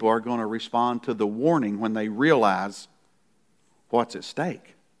some people are going to respond to the warning when they realize what's at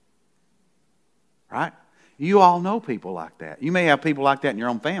stake. Right? You all know people like that. You may have people like that in your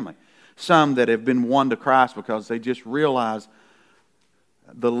own family. Some that have been won to Christ because they just realize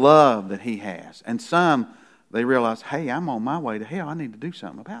the love that He has. And some, they realize, hey, I'm on my way to hell. I need to do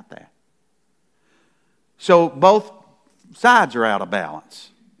something about that. So both sides are out of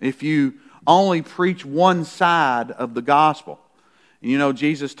balance. If you only preach one side of the gospel. You know,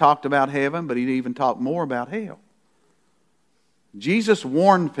 Jesus talked about heaven, but He even talked more about hell. Jesus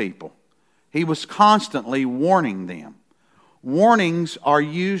warned people. He was constantly warning them. Warnings are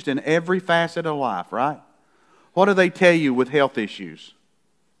used in every facet of life, right? What do they tell you with health issues?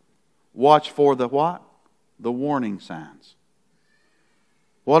 Watch for the what? The warning signs.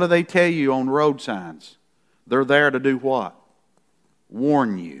 What do they tell you on road signs? They're there to do what?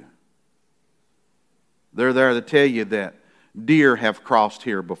 Warn you. They're there to tell you that deer have crossed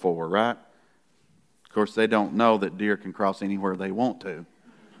here before, right? Of course, they don't know that deer can cross anywhere they want to.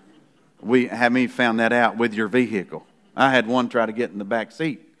 Have me found that out with your vehicle. I had one try to get in the back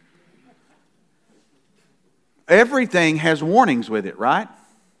seat. Everything has warnings with it, right?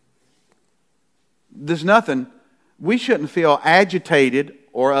 There's nothing, we shouldn't feel agitated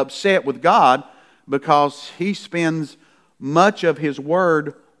or upset with God because He spends much of His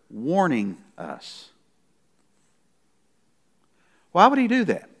Word warning us. Why would He do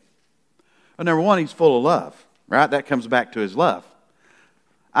that? Well, number one, He's full of love, right? That comes back to His love.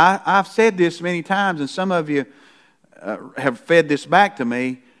 I've said this many times, and some of you have fed this back to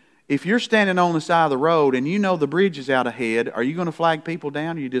me. If you're standing on the side of the road and you know the bridge is out ahead, are you going to flag people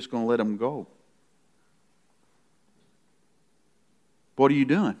down or are you just going to let them go? What are you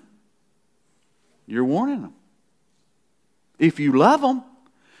doing? You're warning them. If you love them.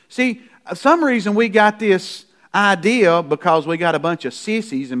 See, some reason we got this idea because we got a bunch of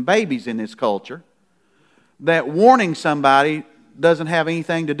sissies and babies in this culture that warning somebody doesn't have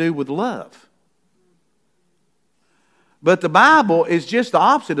anything to do with love. But the Bible is just the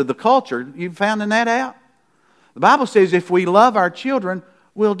opposite of the culture. You've found that out? The Bible says if we love our children,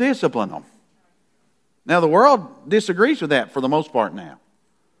 we'll discipline them. Now the world disagrees with that for the most part now.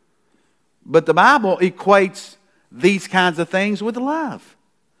 But the Bible equates these kinds of things with love.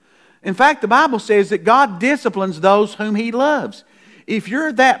 In fact, the Bible says that God disciplines those whom He loves. If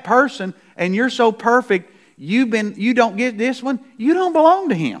you're that person and you're so perfect, you don't get disciplined, you don't belong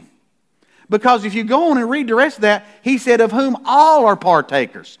to Him. Because if you go on and read the rest of that, He said, of whom all are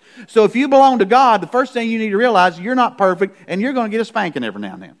partakers. So if you belong to God, the first thing you need to realize is you're not perfect and you're going to get a spanking every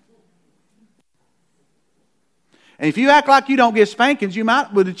now and then. And if you act like you don't get spankings, you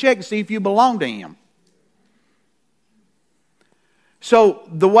might want to check to see if you belong to Him. So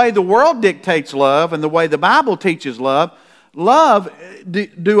the way the world dictates love and the way the Bible teaches love,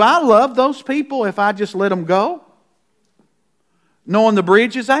 do I love those people if I just let them go? Knowing the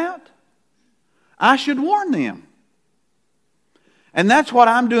bridge is out? I should warn them. And that's what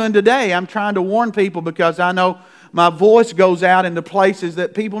I'm doing today. I'm trying to warn people because I know my voice goes out into places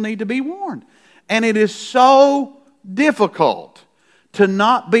that people need to be warned. And it is so difficult to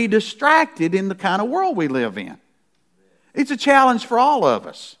not be distracted in the kind of world we live in. It's a challenge for all of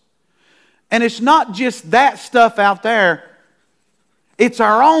us. And it's not just that stuff out there. It's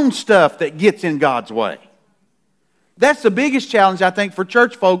our own stuff that gets in God's way. That's the biggest challenge, I think, for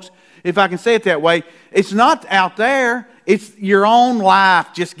church folks, if I can say it that way. It's not out there. It's your own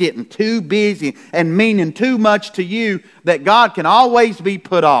life just getting too busy and meaning too much to you that God can always be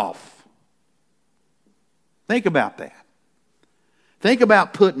put off. Think about that. Think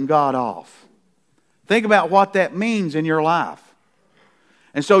about putting God off. Think about what that means in your life.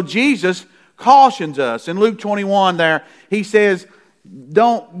 And so Jesus cautions us. In Luke 21 there, He says,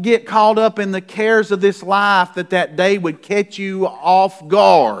 don't get caught up in the cares of this life, that day would catch you off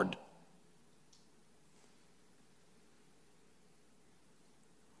guard.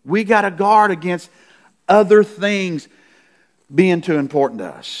 We got to guard against other things being too important to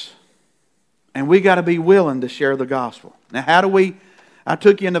us. And we got to be willing to share the gospel. Now, how do we... I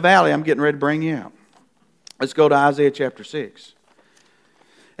took you in the valley. I'm getting ready to bring you out. Let's go to Isaiah chapter 6.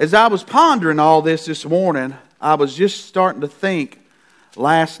 As I was pondering all this morning, I was just starting to think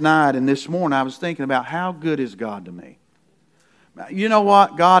last night and this morning, I was thinking about how good is God to me. You know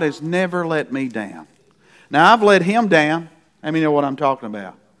what? God has never let me down. Now, I've let Him down. How many know what I'm talking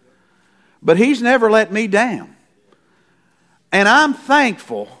about? But He's never let me down. And I'm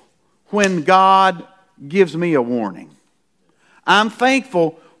thankful when God gives me a warning. I'm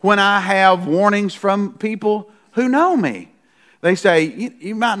thankful when I have warnings from people who know me. They say,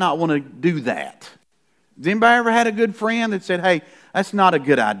 you might not want to do that. Has anybody ever had a good friend that said, hey, that's not a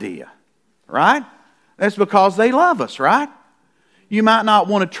good idea? Right? That's because they love us, right? You might not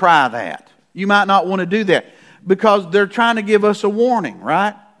want to try that. You might not want to do that because they're trying to give us a warning,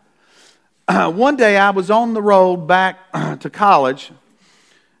 right? One day I was on the road back to college,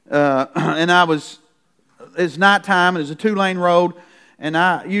 and it's nighttime, and it's a 2-lane road, and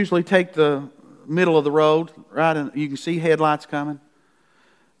I usually take the middle of the road, right, and you can see headlights coming.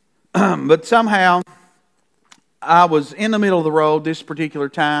 But somehow, I was in the middle of the road this particular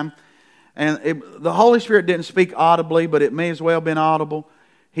time, and the Holy Spirit didn't speak audibly, but it may as well have been audible.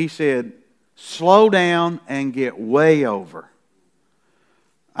 He said, slow down and get way over.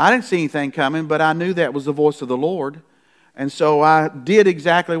 I didn't see anything coming, but I knew that was the voice of the Lord. And so I did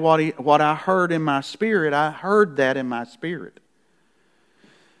exactly what I heard in my spirit. I heard that in my spirit.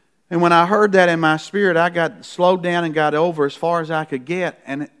 And when I heard that in my spirit, I got slowed down and got over as far as I could get.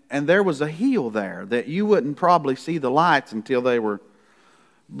 And there was a hill there that you wouldn't probably see the lights until they were...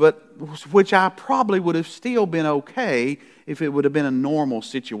 But which I probably would have still been okay if it would have been a normal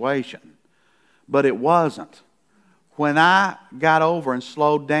situation. But it wasn't. When I got over and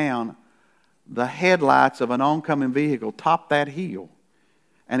slowed down, the headlights of an oncoming vehicle topped that hill.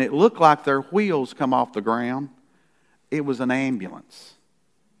 And it looked like their wheels come off the ground. It was an ambulance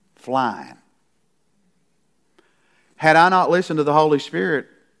flying. Had I not listened to the Holy Spirit,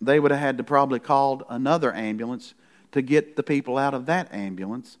 they would have had to probably call another ambulance to get the people out of that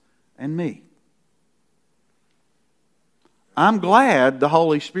ambulance and me. I'm glad the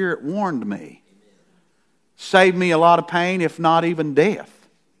Holy Spirit warned me. Saved me a lot of pain, if not even death.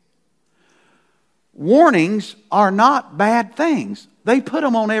 Warnings are not bad things. They put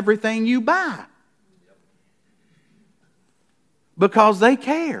them on everything you buy. Because they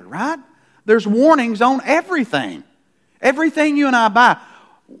care, right? There's warnings on everything. Everything you and I buy.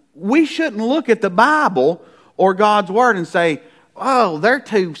 We shouldn't look at the Bible or God's Word and say, oh, they're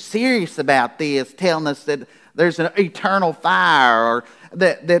too serious about this, telling us that there's an eternal fire, or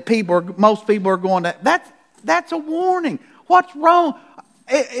that most people are going to... That's a warning. What's wrong?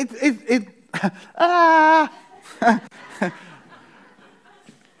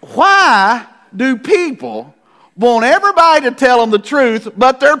 Why do people want everybody to tell them the truth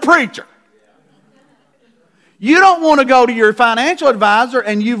but their preacher? You don't want to go to your financial advisor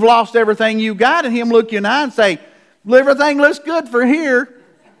and you've lost everything you got and him look you in the eye and say, well, everything looks good for here,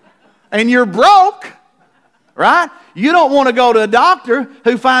 and you're broke, right? You don't want to go to a doctor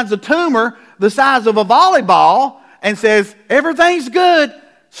who finds a tumor the size of a volleyball and says, everything's good.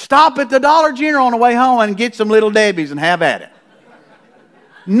 Stop at the Dollar General on the way home and get some Little Debbie's and have at it.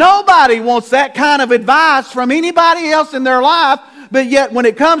 Nobody wants that kind of advice from anybody else in their life, but yet when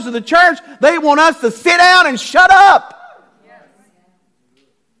it comes to the church, they want us to sit down and shut up.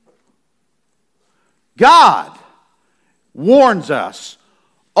 God warns us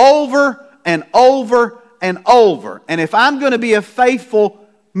over and over and over. And if I'm going to be a faithful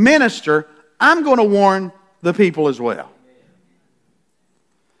minister, I'm going to warn the people as well.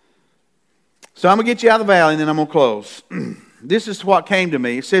 So I'm going to get you out of the valley and then I'm going to close. This is what came to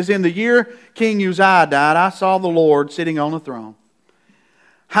me. It says, in the year King Uzziah died, I saw the Lord sitting on the throne,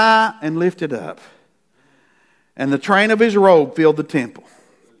 high and lifted up, and the train of his robe filled the temple.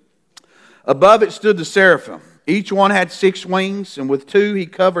 Above it stood the seraphim. Each one had 6 wings, and with 2 he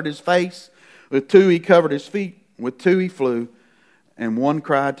covered his face, with 2 he covered his feet, with 2 he flew, and one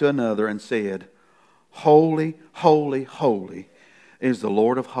cried to another and said, Holy, holy, holy is the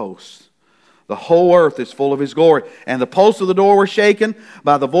Lord of hosts. The whole earth is full of His glory. And the posts of the door were shaken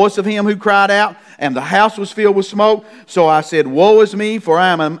by the voice of him who cried out, and the house was filled with smoke. So I said, Woe is me, for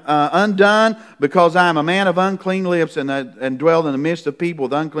I am undone, because I am a man of unclean lips, and dwell in the midst of people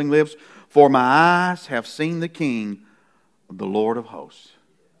with unclean lips. For my eyes have seen the King, the Lord of hosts.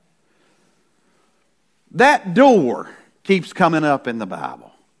 That door keeps coming up in the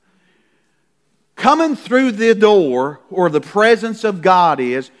Bible. Coming through the door, where the presence of God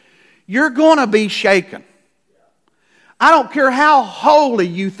is, you're going to be shaken. I don't care how holy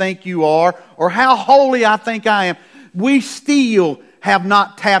you think you are or how holy I think I am. We still have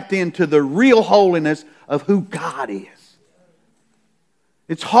not tapped into the real holiness of who God is.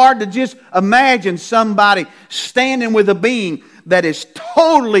 It's hard to just imagine somebody standing with a being that is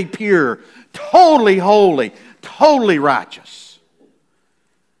totally pure, totally holy, totally righteous.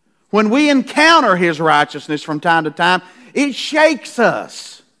 When we encounter His righteousness from time to time, it shakes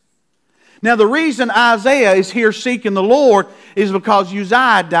us. Now, the reason Isaiah is here seeking the Lord is because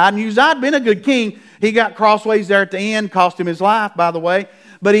Uzziah died. And Uzziah had been a good king. He got crossways there at the end, cost him his life, by the way.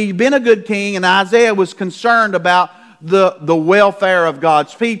 But he'd been a good king, and Isaiah was concerned about the welfare of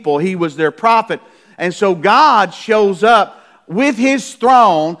God's people. He was their prophet. And so God shows up with His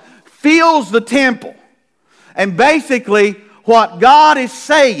throne, fills the temple. And basically, what God is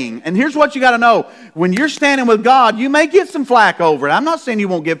saying, and here's what you got to know. When you're standing with God, you may get some flack over it. I'm not saying you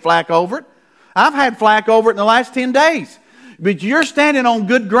won't get flack over it. I've had flack over it in the last 10 days. But you're standing on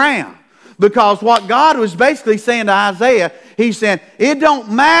good ground. Because what God was basically saying to Isaiah, He's saying, it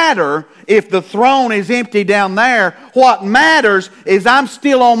don't matter if the throne is empty down there. What matters is I'm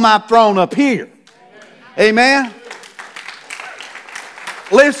still on my throne up here. Amen?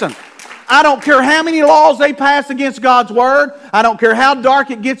 Listen, I don't care how many laws they pass against God's Word. I don't care how dark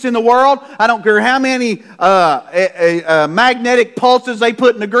it gets in the world. I don't care how many magnetic pulses they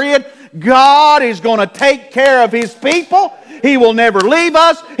put in the grid. God is going to take care of His people. He will never leave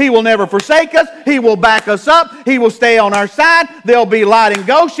us. He will never forsake us. He will back us up. He will stay on our side. There'll be light in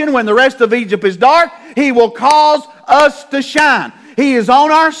Goshen when the rest of Egypt is dark. He will cause us to shine. He is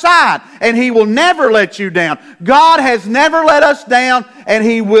on our side, and He will never let you down. God has never let us down, and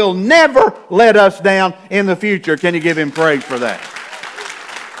He will never let us down in the future. Can you give Him praise for that?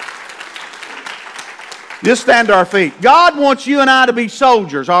 Just stand to our feet. God wants you and I to be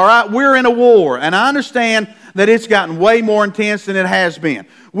soldiers, all right? We're in a war, and I understand that it's gotten way more intense than it has been.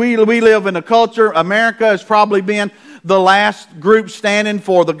 We live in a culture, America has probably been the last group standing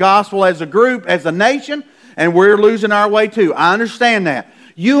for the gospel as a group, as a nation, and we're losing our way too. I understand that.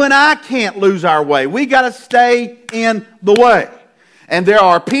 You and I can't lose our way. We got to stay in the way. And there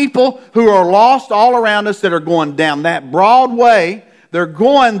are people who are lost all around us that are going down that broad way. They're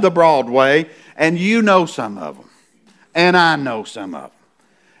going the broad way, and you know some of them. And I know some of them.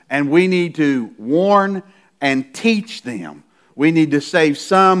 And we need to warn and teach them. We need to save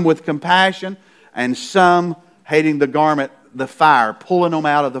some with compassion and some hating the garment, the fire, pulling them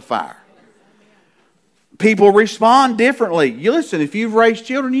out of the fire. People respond differently. You listen, if you've raised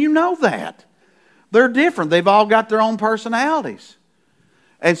children, you know that. They're different. They've all got their own personalities.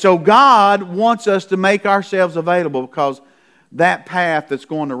 And so God wants us to make ourselves available because that path that's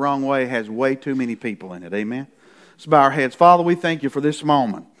going the wrong way has way too many people in it. Amen? Let's bow our heads. Father, we thank You for this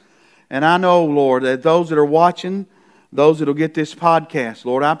moment. And I know, Lord, that those that are watching, those that will get this podcast,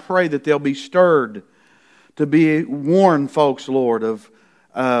 Lord, I pray that they'll be stirred to be warned, folks, Lord, of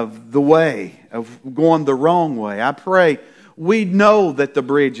the way, of going the wrong way. I pray we know that the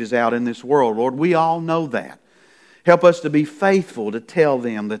bridge is out in this world, Lord. We all know that. Help us to be faithful to tell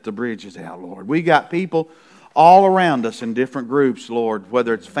them that the bridge is out, Lord. We got people all around us in different groups, Lord,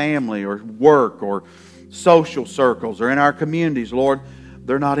 whether it's family or work or social circles or in our communities, Lord.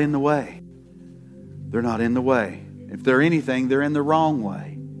 They're not in the way. They're not in the way. If they're anything, they're in the wrong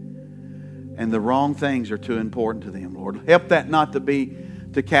way. And the wrong things are too important to them, Lord. Help that not to be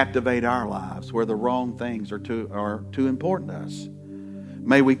to captivate our lives where the wrong things are too important to us.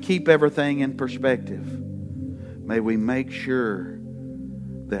 May we keep everything in perspective. May we make sure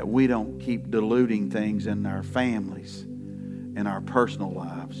that we don't keep diluting things in our families, in our personal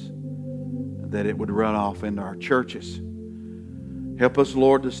lives, that it would run off into our churches. Help us,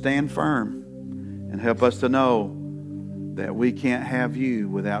 Lord, to stand firm and help us to know that we can't have You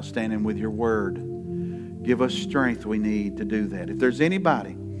without standing with Your Word. Give us strength we need to do that. If there's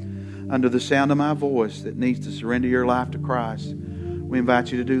anybody under the sound of my voice that needs to surrender your life to Christ, we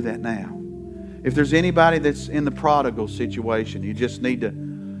invite you to do that now. If there's anybody that's in the prodigal situation, you just need to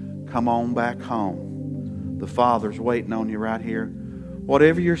come on back home. The Father's waiting on you right here.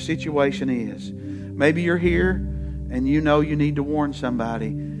 Whatever your situation is. Maybe you're here and you know you need to warn somebody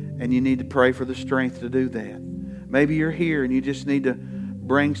and you need to pray for the strength to do that. Maybe you're here and you just need to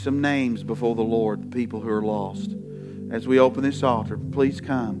bring some names before the Lord, the people who are lost. As we open this altar, please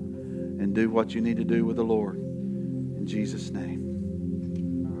come and do what you need to do with the Lord. In Jesus' name.